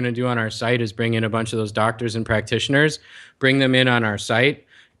 What we're going to do on our site is bring in a bunch of those doctors and practitioners, bring them in on our site,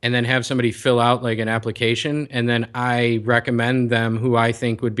 and then have somebody fill out like an application. And then I recommend them who I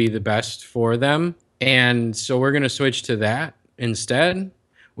think would be the best for them. And so we're going to switch to that instead,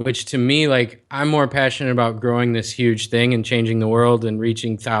 which to me, like, I'm more passionate about growing this huge thing and changing the world and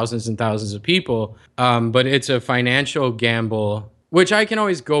reaching thousands and thousands of people. But it's a financial gamble, which I can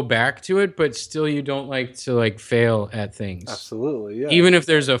always go back to it, but still you don't like to like fail at things. Absolutely, yeah. Even if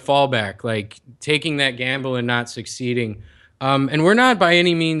there's a fallback, like taking that gamble and not succeeding. And we're not by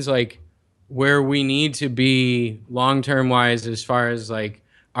any means like where we need to be long-term wise as far as like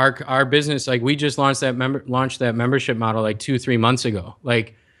our business. Like we just launched that membership model like 2-3 months ago.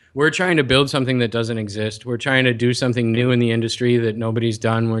 Like we're trying to build something that doesn't exist. We're trying to do something new in the industry that nobody's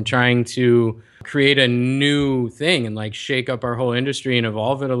done. We're trying to create a new thing and like shake up our whole industry and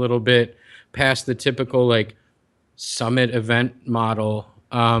evolve it a little bit past the typical like summit event model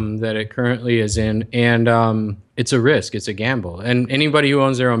that it currently is in. And it's a risk. It's a gamble. And anybody who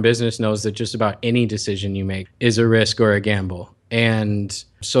owns their own business knows that just about any decision you make is a risk or a gamble. And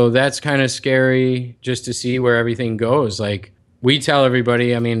so that's kind of scary just to see where everything goes. Like we tell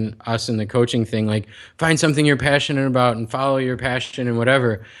everybody, I mean, us in the coaching thing, like find something you're passionate about and follow your passion and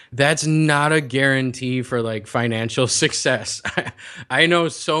whatever. That's not a guarantee for like financial success. I know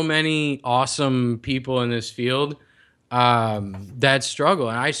so many awesome people in this field that struggle.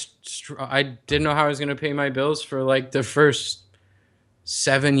 And I didn't know how I was going to pay my bills for like the first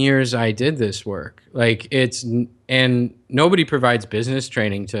 7 years I did this work. Like and nobody provides business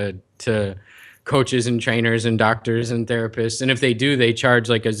training to coaches and trainers and doctors and therapists. And if they do, they charge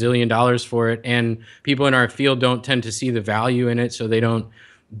like $1 zillion for it. And people in our field don't tend to see the value in it, so they don't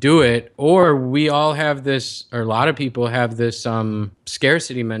do it. Or we all have this, or a lot of people have this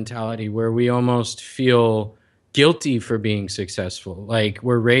scarcity mentality where we almost feel guilty for being successful. Like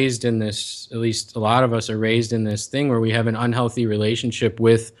we're raised in this, at least a lot of us are raised in this thing where we have an unhealthy relationship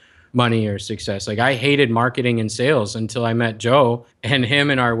with money or success. Like I hated marketing and sales until I met Joe, and him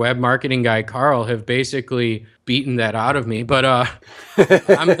and our web marketing guy, Carl, have basically beaten that out of me. But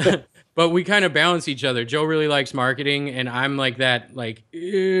but we kind of balance each other. Joe really likes marketing and I'm like that, like,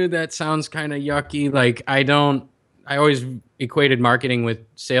 that sounds kind of yucky. Like I always equated marketing with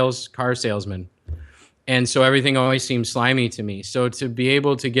car salesman. And so everything always seems slimy to me. So to be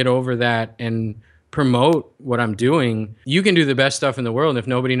able to get over that and promote what I'm doing, you can do the best stuff in the world. And if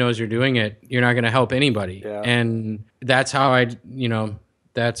nobody knows you're doing it, you're not going to help anybody. Yeah. And that's how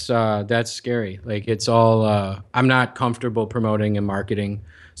that's scary. Like it's all, I'm not comfortable promoting and marketing.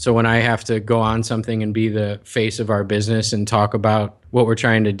 So when I have to go on something and be the face of our business and talk about what we're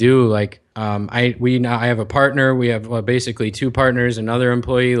trying to do, like I have a partner. We have basically 2 partners, another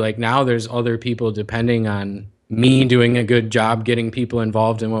employee. Like now there's other people depending on me doing a good job getting people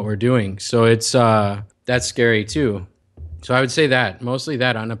involved in what we're doing. So it's that's scary too. So I would say that mostly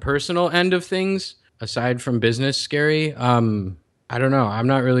that. On a personal end of things, aside from business scary, I don't know. I'm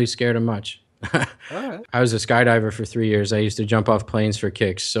not really scared of much. All right. I was a skydiver for 3 years. I used to jump off planes for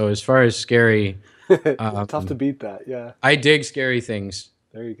kicks. So as far as scary, tough to beat that. Yeah. I dig scary things.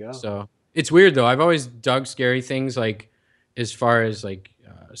 There you go. So it's weird though. I've always dug scary things, like as far as like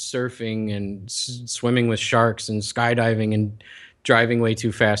surfing and swimming with sharks and skydiving and driving way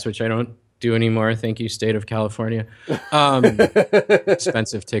too fast, which I don't do anymore. Thank you, state of California.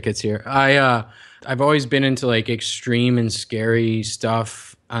 Expensive tickets here. I've always been into like extreme and scary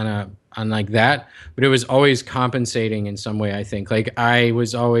stuff on like that, but it was always compensating in some way. I think like I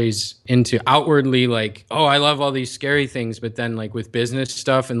was always into outwardly like, oh, I love all these scary things, but then like with business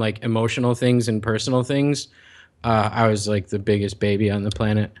stuff and like emotional things and personal things, I was like the biggest baby on the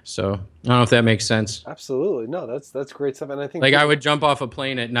planet. So I don't know if that makes sense. Absolutely. No, that's great stuff. And I think like I would jump off a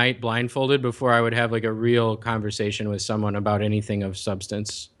plane at night blindfolded before I would have like a real conversation with someone about anything of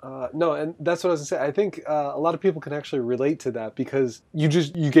substance. No, and that's what I was gonna say. I think a lot of people can actually relate to that because you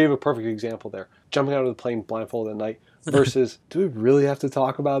gave a perfect example there. Jumping out of the plane blindfolded at night versus, do we really have to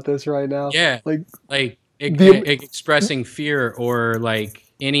talk about this right now? Yeah. Like expressing fear or like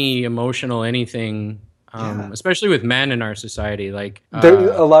any emotional anything. Especially with men in our society, like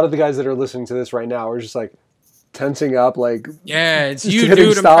a lot of the guys that are listening to this right now are just like tensing up, like it's you,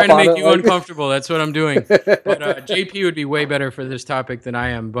 dude. I'm trying to make you uncomfortable. That's what I'm doing. But JP would be way better for this topic than I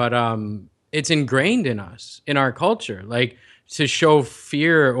am. But it's ingrained in us, in our culture, like to show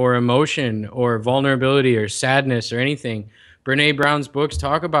fear or emotion or vulnerability or sadness or anything. Brene Brown's books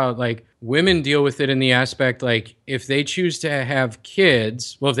talk about like women deal with it in the aspect like if they choose to have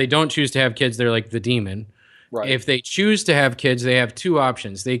kids, well, if they don't choose to have kids, they're like the demon. Right. If they choose to have kids, they have 2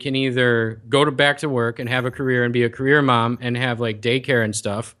 options. They can either go back to work and have a career and be a career mom and have like daycare and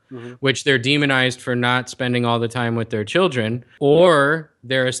stuff, which they're demonized for not spending all the time with their children, or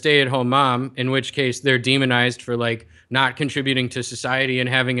they're a stay-at-home mom, in which case they're demonized for like not contributing to society and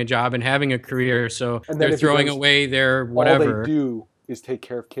having a job and having a career. So they're throwing away their whatever. All they do is take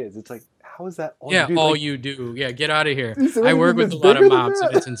care of kids. It's like, how is that all Yeah, you do? all Like, you do. Yeah, get out of here. is there I work anything with a that's lot of bigger than moms, and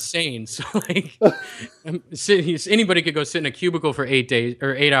that? it's insane. So like, anybody could go sit in a cubicle for 8 days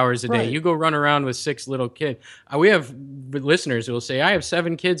or 8 hours a day. Right. You go run around with 6 little kids. We have listeners who will say, "I have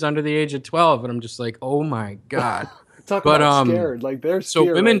 7 kids under the age of 12," and I'm just like, "Oh my god." Talk But about scared. Like they're so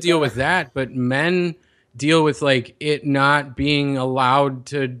scared. women right deal there. with that, but men deal with like it not being allowed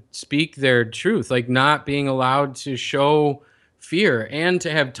to speak their truth, like not being allowed to show fear, and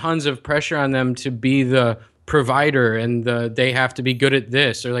to have tons of pressure on them to be the provider, and they have to be good at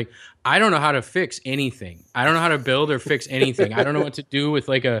this, or like, I don't know how to fix anything. I don't know how to build or fix anything. I don't know what to do with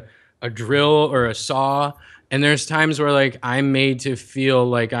like a drill or a saw. And there's times where like I'm made to feel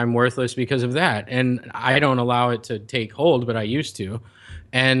like I'm worthless because of that. And I don't allow it to take hold, but I used to.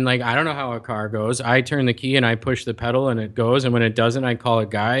 And like, I don't know how a car goes. I turn the key and I push the pedal and it goes. And when it doesn't, I call a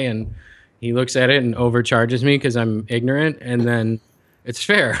guy and he looks at it and overcharges me because I'm ignorant. And then it's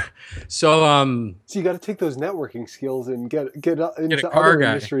fair. So, So you got to take those networking skills and get into car other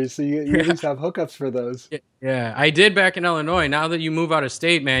guy. industries, so you at least have hookups for those. yeah, I did back in Illinois. Now that you move out of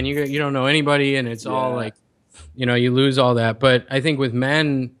state, man, you don't know anybody, and it's all Yeah. like, you lose all that. But I think with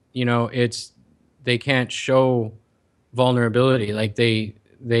men, they can't show vulnerability. Like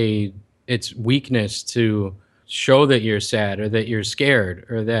it's weakness to show that you're sad or that you're scared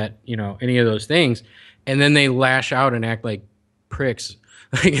or that, any of those things. And then they lash out and act like pricks.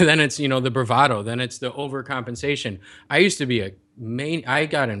 Like, then it's, the bravado, then it's the overcompensation. I used to be I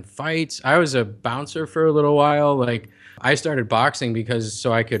got in fights. I was a bouncer for a little while. Like, I started boxing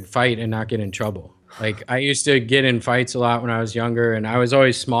so I could fight and not get in trouble. Like, I used to get in fights a lot when I was younger, and I was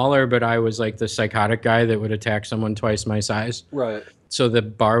always smaller, but I was like the psychotic guy that would attack someone twice my size. Right. So the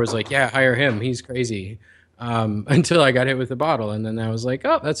bar was like, yeah, hire him. He's crazy. Until I got hit with the bottle. And then I was like,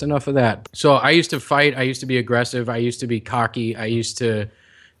 oh, that's enough of that. So I used to fight. I used to be aggressive. I used to be cocky. I used to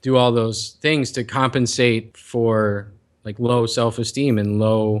do all those things to compensate for like low self-esteem and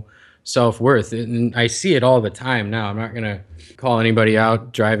low self-worth. And I see it all the time now. I'm not going to call anybody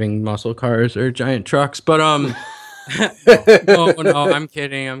out driving muscle cars or giant trucks, but no, I'm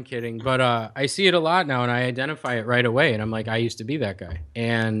kidding. But I see it a lot now, and I identify it right away. And I'm like, I used to be that guy.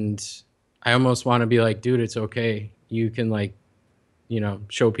 And I almost want to be like, dude, it's okay. You can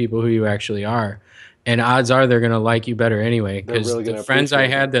show people who you actually are. And odds are they're going to like you better anyway. Because really the gonna friends I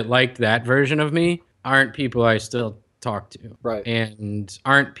appreciate had that liked that version of me aren't people I still talk to. Right. And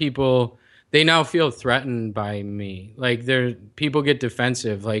aren't people, they now feel threatened by me. Like, people get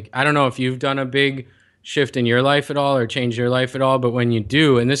defensive. Like, I don't know if you've done a big shift in your life at all or changed your life at all, but when you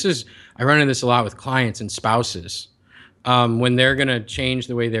do, and I run into this a lot with clients and spouses, when they're going to change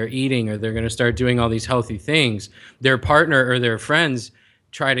the way they're eating or they're going to start doing all these healthy things, their partner or their friends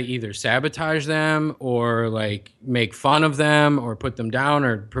try to either sabotage them or like make fun of them or put them down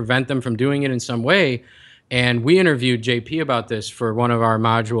or prevent them from doing it in some way. And we interviewed JP about this for one of our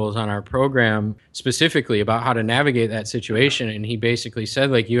modules on our program, specifically about how to navigate that situation. And he basically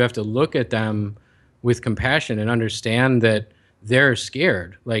said, like, you have to look at them with compassion and understand that they're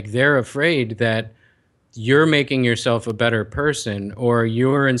scared. Like, they're afraid that you're making yourself a better person, or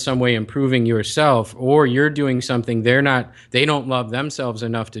you're in some way improving yourself, or you're doing something they don't love themselves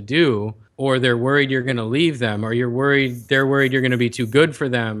enough to do, or they're worried you're going to leave them, or they're worried you're going to be too good for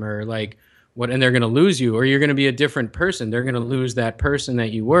them, or like and they're going to lose you, or you're going to be a different person. They're going to lose that person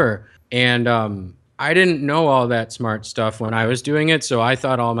that you were. And I didn't know all that smart stuff when I was doing it, so I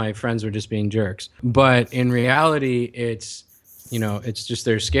thought all my friends were just being jerks. But in reality, it's just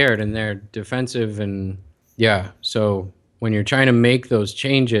they're scared and they're defensive. And yeah, so when you're trying to make those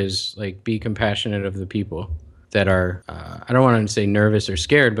changes, like, be compassionate of the people that are, I don't want to say nervous or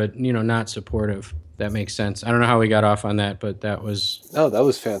scared, but, not supportive. That makes sense. I don't know how we got off on that, but that was... Oh, that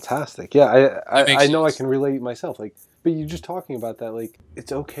was fantastic. Yeah, I know I sense. can relate myself. Like, but you're just talking about that, like,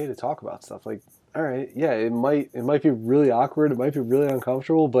 it's okay to talk about stuff. Like, all right, yeah, it might be really awkward, it might be really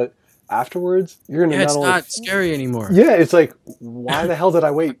uncomfortable, but afterwards, you're gonna it's not scary anymore. Yeah, it's like, why the hell did I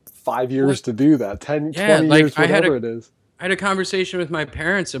wait 5 years to do that? 10, 20 years, whatever it is. I had a conversation with my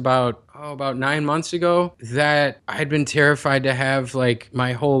parents about 9 months ago that I'd been terrified to have, like,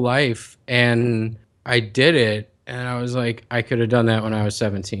 my whole life, and I did it, and I was like, I could have done that when I was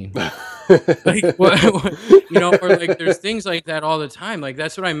 17. Like, or like, there's things like that all the time. Like,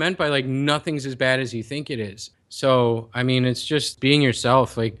 that's what I meant by, like, nothing's as bad as you think it is. So, I mean, it's just being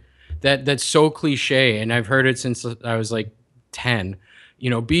yourself. Like, that's so cliche, and I've heard it since I was like 10.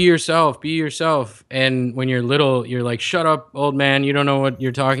 Be yourself. And when you're little, you're like, shut up, old man, you don't know what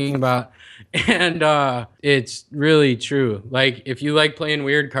you're talking about. And it's really true. Like, if you like playing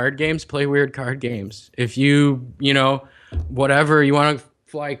weird card games, play weird card games. If you whatever. You want to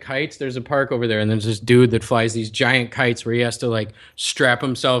fly kites? There's a park over there, and there's this dude that flies these giant kites where he has to like strap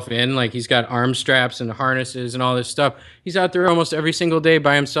himself in, like he's got arm straps and harnesses and all this stuff. He's out there almost every single day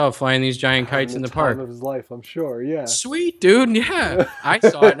by himself flying these giant kites in the park. Time of his life, I'm sure. Yeah. Sweet, dude. Yeah. I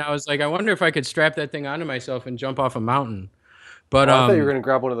saw it and I was like, I wonder if I could strap that thing onto myself and jump off a mountain. But I thought you were going to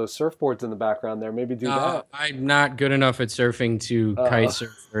grab one of those surfboards in the background there. Maybe do that. I'm not good enough at surfing to kite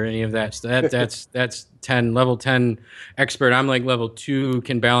surf or any of that. That's 10, level 10 expert. I'm like level 2,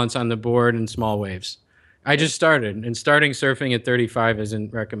 can balance on the board and small waves. I just started, and starting surfing at 35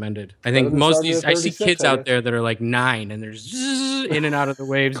 isn't recommended. I think most of these, I see kids out there that are like 9 and they're zzz, in and out of the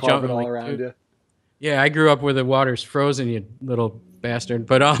waves, jumping all like, around you. Yeah, I grew up where the water's frozen, you little bastard.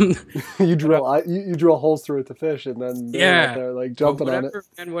 But you drill holes through it to fish, and then they're like jumping on it.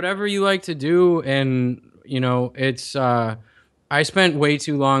 And whatever you like to do, and you know, it's I spent way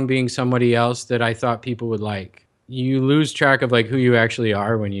too long being somebody else that I thought people would like. You lose track of like who you actually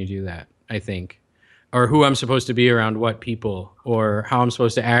are when you do that, I think. Or who I'm supposed to be around what people, or how I'm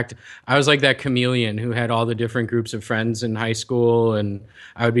supposed to act. I was like that chameleon who had all the different groups of friends in high school, and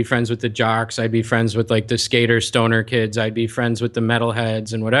I would be friends with the jocks, I'd be friends with like the skater stoner kids, I'd be friends with the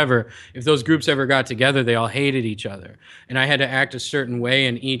metalheads and whatever. If those groups ever got together, they all hated each other. And I had to act a certain way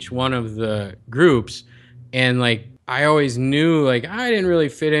in each one of the groups. And like, I always knew like I didn't really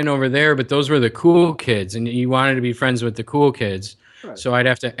fit in over there, but those were the cool kids, and you wanted to be friends with the cool kids. Right. So I'd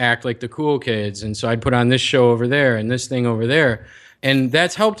have to act like the cool kids. And so I'd put on this show over there and this thing over there. And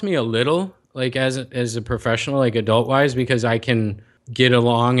that's helped me a little, like as a professional, like adult wise, because I can get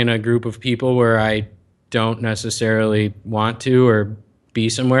along in a group of people where I don't necessarily want to or be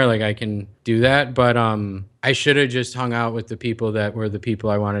somewhere. Like I can do that. But I should have just hung out with the people that were the people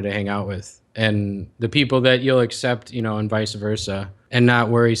I wanted to hang out with, and the people that you'll accept, you know, and vice versa. And not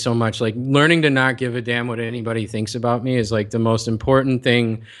worry so much. Like learning to not give a damn what anybody thinks about me is like the most important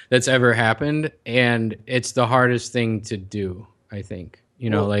thing that's ever happened. And it's the hardest thing to do, I think. You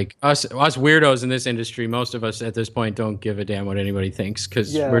know, like us weirdos in this industry, most of us at this point don't give a damn what anybody thinks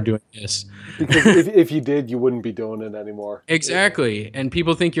because we're doing this. Because if you did, you wouldn't be doing it anymore. Exactly. And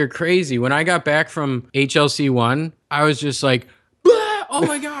people think you're crazy. When I got back from HLC1, I was just like, oh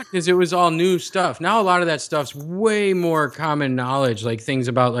my God, because it was all new stuff. Now a lot of that stuff's way more common knowledge, like things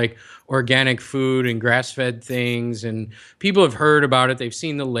about like organic food and grass-fed things, and people have heard about it. They've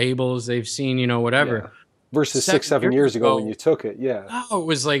seen the labels, they've seen, you know, whatever. Yeah. Versus 6-7 years ago when you took it, Oh, it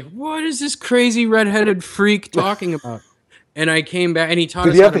was like, what is this crazy redheaded freak talking about? And I came back, and he taught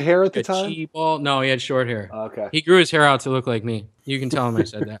us. Did he have the hair at the time? Chi-ball. No, he had short hair. Okay. He grew his hair out to look like me. You can tell him I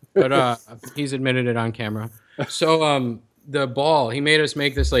said that, but he's admitted it on camera. So the ball, he made us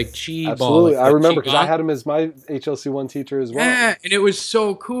make this like chi ball. Absolutely, I remember because I had him as my HLC1 teacher as well. Yeah, and it was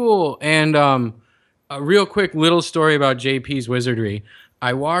so cool. And a real quick little story about JP's wizardry.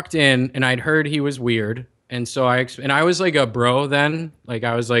 I walked in and I'd heard he was weird, and so I was like a bro then. Like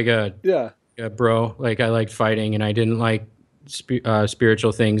I was like a bro. Like I liked fighting, and I didn't like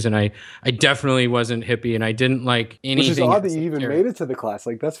spiritual things, and I definitely wasn't hippie, and I didn't like anything. Which is odd that you even made it to the class.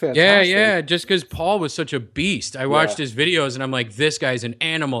 Like that's fantastic. Yeah. Just because Paul was such a beast, I watched his videos, and I'm like, this guy's an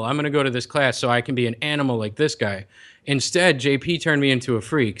animal. I'm gonna go to this class so I can be an animal like this guy. Instead, JP turned me into a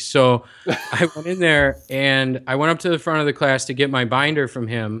freak. So I went in there and I went up to the front of the class to get my binder from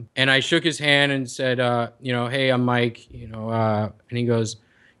him, and I shook his hand and said, you know, hey, I'm Mike. You know, and he goes,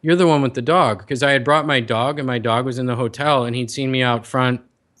 you're the one with the dog, because I had brought my dog, and my dog was in the hotel, and he'd seen me out front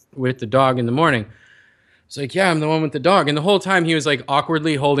with the dog in the morning. It's like, yeah, I'm the one with the dog. And the whole time he was like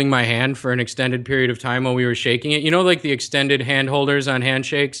awkwardly holding my hand for an extended period of time while we were shaking it. You know, like the extended hand holders on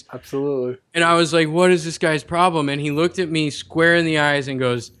handshakes? Absolutely. And I was like, what is this guy's problem? And he looked at me square in the eyes and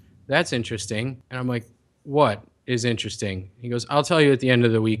goes, that's interesting. And I'm like, what is interesting? He goes, I'll tell you at the end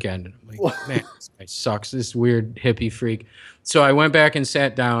of the weekend. And I'm like, man, this guy sucks, this weird hippie freak. So I went back and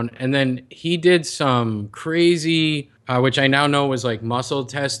sat down, and then he did some crazy, which I now know was like muscle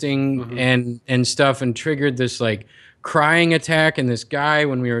testing and stuff, and triggered this like crying attack in this guy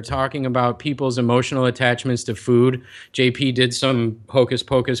when we were talking about people's emotional attachments to food. JP did some hocus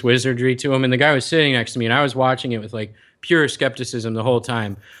pocus wizardry to him, and the guy was sitting next to me, and I was watching it with like pure skepticism the whole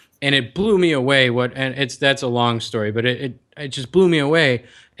time. And it blew me away. That's a long story, but it just blew me away.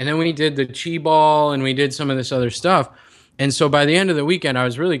 And then we did the chi ball, and we did some of this other stuff. And so by the end of the weekend, I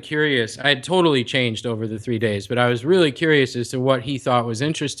was really curious. I had totally changed over the 3 days, but I was really curious as to what he thought was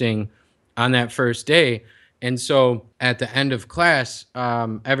interesting on that first day. And so at the end of class,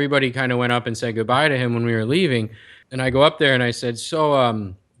 everybody kind of went up and said goodbye to him when we were leaving. And I go up there and I said,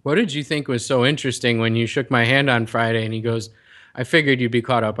 so what did you think was so interesting when you shook my hand on Friday? And he goes, I figured you'd be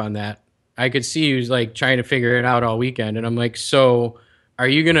caught up on that. I could see he was like trying to figure it out all weekend. And I'm like, so are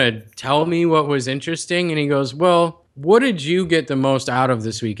you going to tell me what was interesting? And he goes, well, what did you get the most out of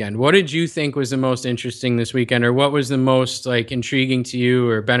this weekend? What did you think was the most interesting this weekend? Or what was the most like intriguing to you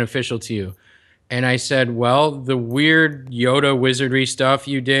or beneficial to you? And I said, well, the weird Yoda wizardry stuff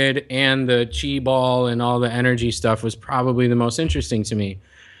you did and the chi ball and all the energy stuff was probably the most interesting to me.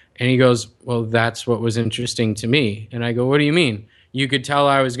 And he goes, well, that's what was interesting to me. And I go, what do you mean? You could tell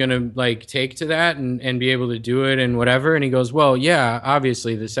I was going to like take to that and be able to do it and whatever. And he goes, well, yeah,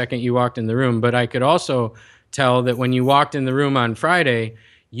 obviously the second you walked in the room, but I could also tell that when you walked in the room on Friday,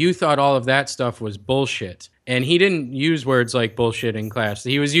 you thought all of that stuff was bullshit. And he didn't use words like bullshit in class.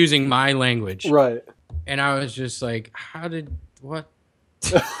 He was using my language. Right. And I was just like, what?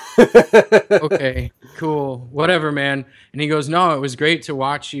 Okay, cool. Whatever, man. And he goes, no, it was great to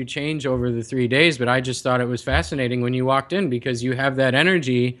watch you change over the 3 days, but I just thought it was fascinating when you walked in because you have that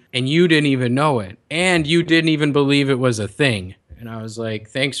energy and you didn't even know it. And you didn't even believe it was a thing. And I was like,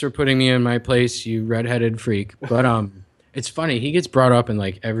 thanks for putting me in my place, you redheaded freak. But it's funny. He gets brought up in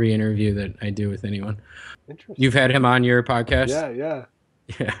like every interview that I do with anyone. Interesting. You've had him on your podcast? Yeah.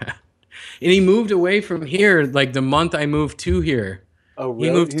 Yeah. And he moved away from here like the month I moved to here. Oh, really?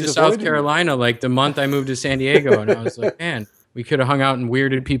 He moved to South Carolina like the month I moved to San Diego. And I was like, man, we could have hung out and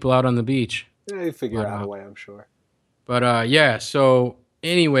weirded people out on the beach. Yeah, you figure out a way, I'm sure. But yeah, so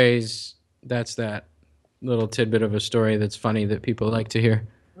anyways, that's that little tidbit of a story that's funny that people like to hear.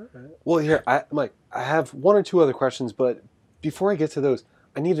 Okay. Well, here, Mike, I have one or two other questions, but before I get to those,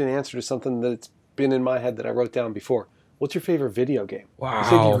 I need an answer to something that's been in my head that I wrote down before. What's your favorite video game? Wow. You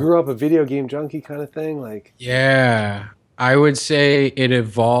said you grew up a video game junkie kind of thing? Like, yeah. I would say it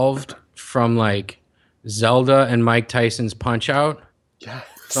evolved from like Zelda and Mike Tyson's Punch-Out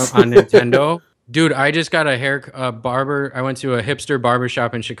on Nintendo. Dude, I just got a barber. I went to a hipster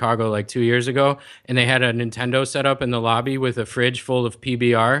barbershop in Chicago like 2 years ago, and they had a Nintendo set up in the lobby with a fridge full of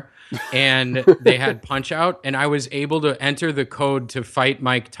PBR, and they had Punch-Out, and I was able to enter the code to fight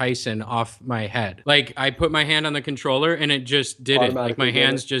Mike Tyson off my head. Like, I put my hand on the controller, and it just did it. Like, my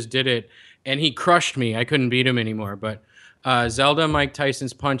hands just did it, and he crushed me. I couldn't beat him anymore, but Zelda, Mike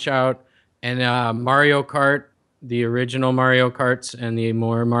Tyson's Punch-Out, and Mario Kart, the original Mario Karts and the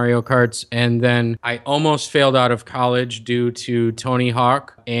more Mario Karts. And then I almost failed out of college due to Tony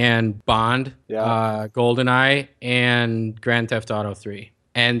Hawk and Bond, GoldenEye, and Grand Theft Auto 3.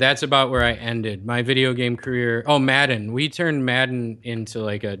 And that's about where I ended my video game career. Oh, Madden. We turned Madden into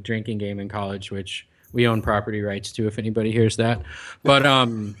like a drinking game in college, which we own property rights to, if anybody hears that. But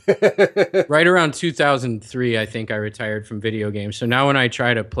right around 2003, I think I retired from video games. So now when I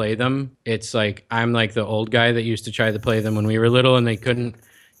try to play them, it's like I'm like the old guy that used to try to play them when we were little and they couldn't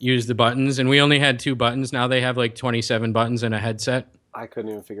use the buttons. And we only had 2 buttons. Now they have like 27 buttons in a headset. I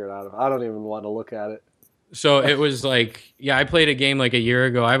couldn't even figure it out. I don't even want to look at it. So it was like, yeah, I played a game like a year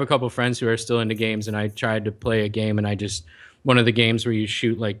ago. I have a couple friends who are still into games, and I tried to play a game, and one of the games where you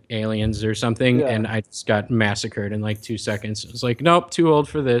shoot like aliens or something, and I just got massacred in like 2 seconds. It was like, nope, too old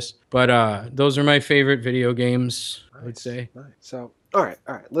for this. But those are my favorite video games, I would say. Nice. So, all right.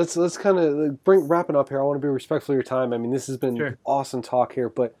 Let's kind of wrapping up here. I want to be respectful of your time. I mean, this has been awesome talk here.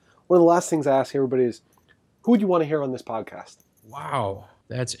 But one of the last things I ask everybody is, who would you want to hear on this podcast? Wow,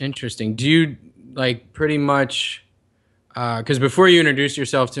 that's interesting. Do you like pretty much? Because before you introduce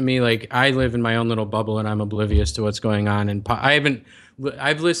yourself to me, like I live in my own little bubble and I'm oblivious to what's going on. And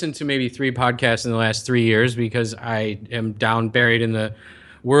I've listened to maybe 3 podcasts in the last 3 years because I am buried in the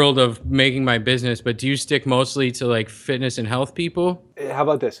world of making my business. But do you stick mostly to like fitness and health people? How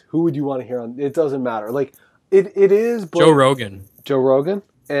about this? Who would you want to hear on? It doesn't matter. Like it is. But Joe Rogan. Joe Rogan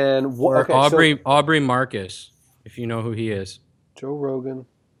and Aubrey Marcus, if you know who he is. Joe Rogan,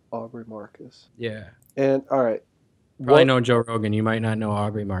 Aubrey Marcus. Yeah. And all right. Probably know Joe Rogan. You might not know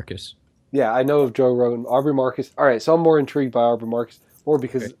Aubrey Marcus. Yeah, I know of Joe Rogan. Aubrey Marcus. All right, so I'm more intrigued by Aubrey Marcus, more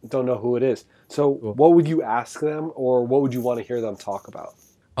because I don't know who it is. So What would you ask them, or what would you want to hear them talk about?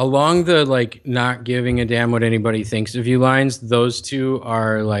 Along the like not giving a damn what anybody thinks of you lines, those 2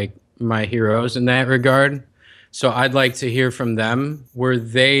 are like my heroes in that regard. So I'd like to hear from them. Were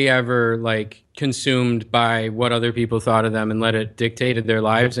they ever like consumed by what other people thought of them and let it dictate their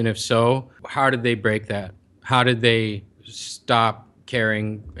lives? And if so, how did they break that? How did they stop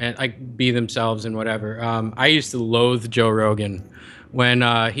caring and like be themselves and whatever? I used to loathe Joe Rogan when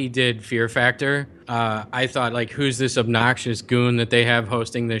he did Fear Factor. I thought like, who's this obnoxious goon that they have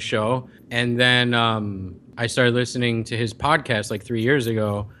hosting this show? And then I started listening to his podcast like 3 years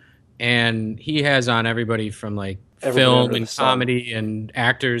ago, and he has on everybody from like film and comedy and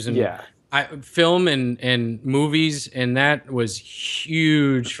actors and Film and movies, and that was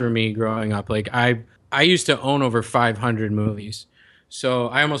huge for me growing up. Like I used to own over 500 movies. So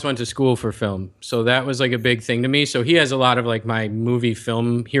I almost went to school for film. So that was like a big thing to me. So he has a lot of like my movie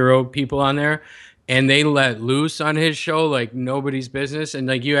film hero people on there, and they let loose on his show like nobody's business, and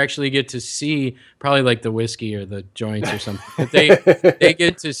like you actually get to see probably like the whiskey or the joints or something. But they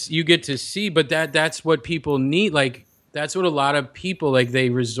get to you get to see, but that's what people need. Like that's what a lot of people like, they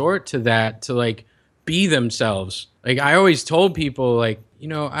resort to that to like be themselves. Like I always told people, like,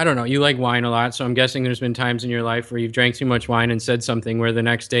 I don't know, you like wine a lot, so I'm guessing there's been times in your life where you've drank too much wine and said something where the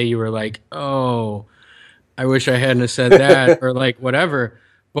next day you were like, oh, I wish I hadn't have said that or like whatever.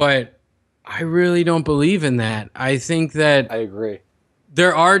 But I really don't believe in that. I think that I agree.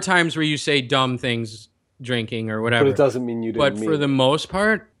 there are times where you say dumb things drinking or whatever. But it doesn't mean you didn't But mean for it. the most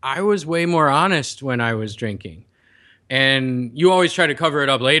part, I was way more honest when I was drinking. And you always try to cover it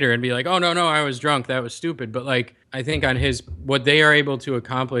up later and be like, oh, no, I was drunk. That was stupid. But like, I think on what they are able to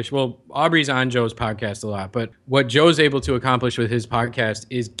accomplish, well, Aubrey's on Joe's podcast a lot, but what Joe's able to accomplish with his podcast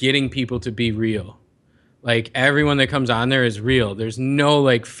is getting people to be real. Like everyone that comes on there is real. There's no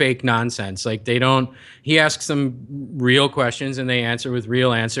like fake nonsense. Like he asks some real questions and they answer with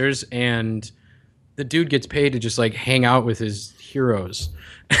real answers. And the dude gets paid to just like hang out with his heroes.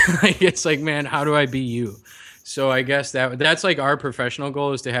 Like, it's like, man, how do I be you? So I guess that's like our professional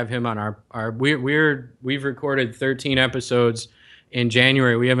goal, is to have him on we've recorded 13 episodes in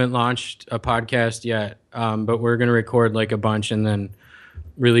January. We haven't launched a podcast yet, but we're going to record like a bunch and then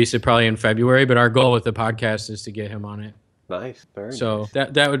release it probably in February. But our goal with the podcast is to get him on it. Nice. Very So nice.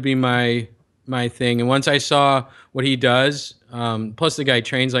 that would be my thing. And once I saw what he does, plus the guy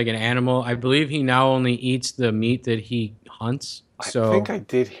trains like an animal. I believe he now only eats the meat that he hunts. So I think I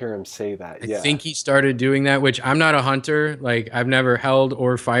did hear him say that. Yeah. I think he started doing that, which I'm not a hunter. Like I've never held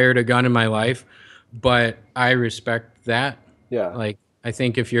or fired a gun in my life, but I respect that. Yeah. Like I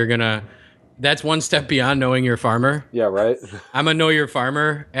think if you're that's one step beyond knowing your farmer. Yeah, right? I'm a know your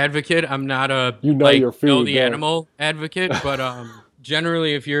farmer advocate. I'm not a your food, know the yeah. animal advocate, but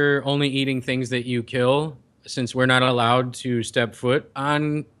generally if you're only eating things that you kill, since we're not allowed to step foot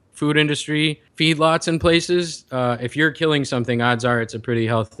on food industry feedlots and places, if you're killing something, odds are it's a pretty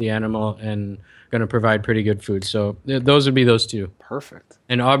healthy animal and going to provide pretty good food. So those would be those two. Perfect.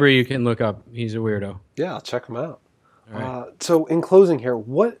 And Aubrey, you can look up. He's a weirdo. Yeah, I'll check him out. Right. So in closing here,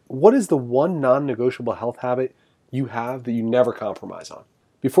 what is the one non-negotiable health habit you have that you never compromise on?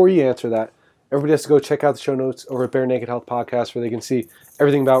 Before you answer that, everybody has to go check out the show notes over at Bare Naked Health Podcast, where they can see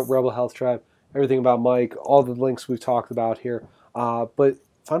everything about Rebel Health Tribe, everything about Mike, all the links we've talked about here. But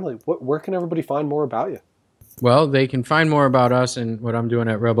finally, where can everybody find more about you? Well, they can find more about us and what I'm doing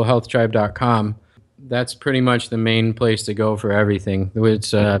at rebelhealthtribe.com. That's pretty much the main place to go for everything.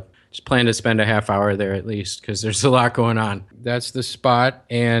 It's just plan to spend a half hour there at least, because there's a lot going on. That's the spot.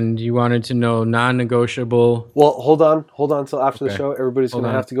 And you wanted to know non-negotiable. Well, hold on till after the show. Everybody's going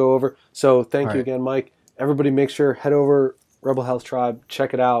to have to go over. So thank you again, Mike. Everybody make sure, head over Rebel Health Tribe,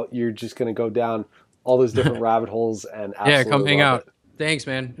 check it out. You're just going to go down all those different rabbit holes and absolutely come hang out. It. Thanks,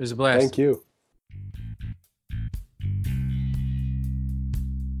 man. It was a blast. Thank you.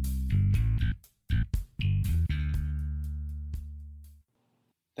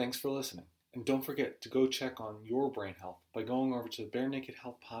 Thanks for listening. And don't forget to go check on your brain health by going over to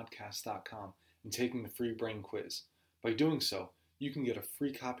barenakedhealthpodcast.com and taking the free brain quiz. By doing so, you can get a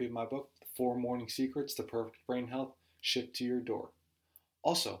free copy of my book, The 4 Morning Secrets to Perfect Brain Health, shipped to your door.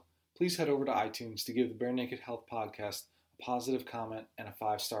 Also, please head over to iTunes to give the Bare Naked Health Podcast a positive comment and a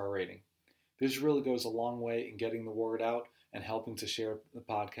 5-star rating. This really goes a long way in getting the word out and helping to share the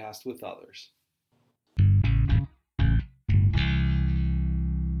podcast with others.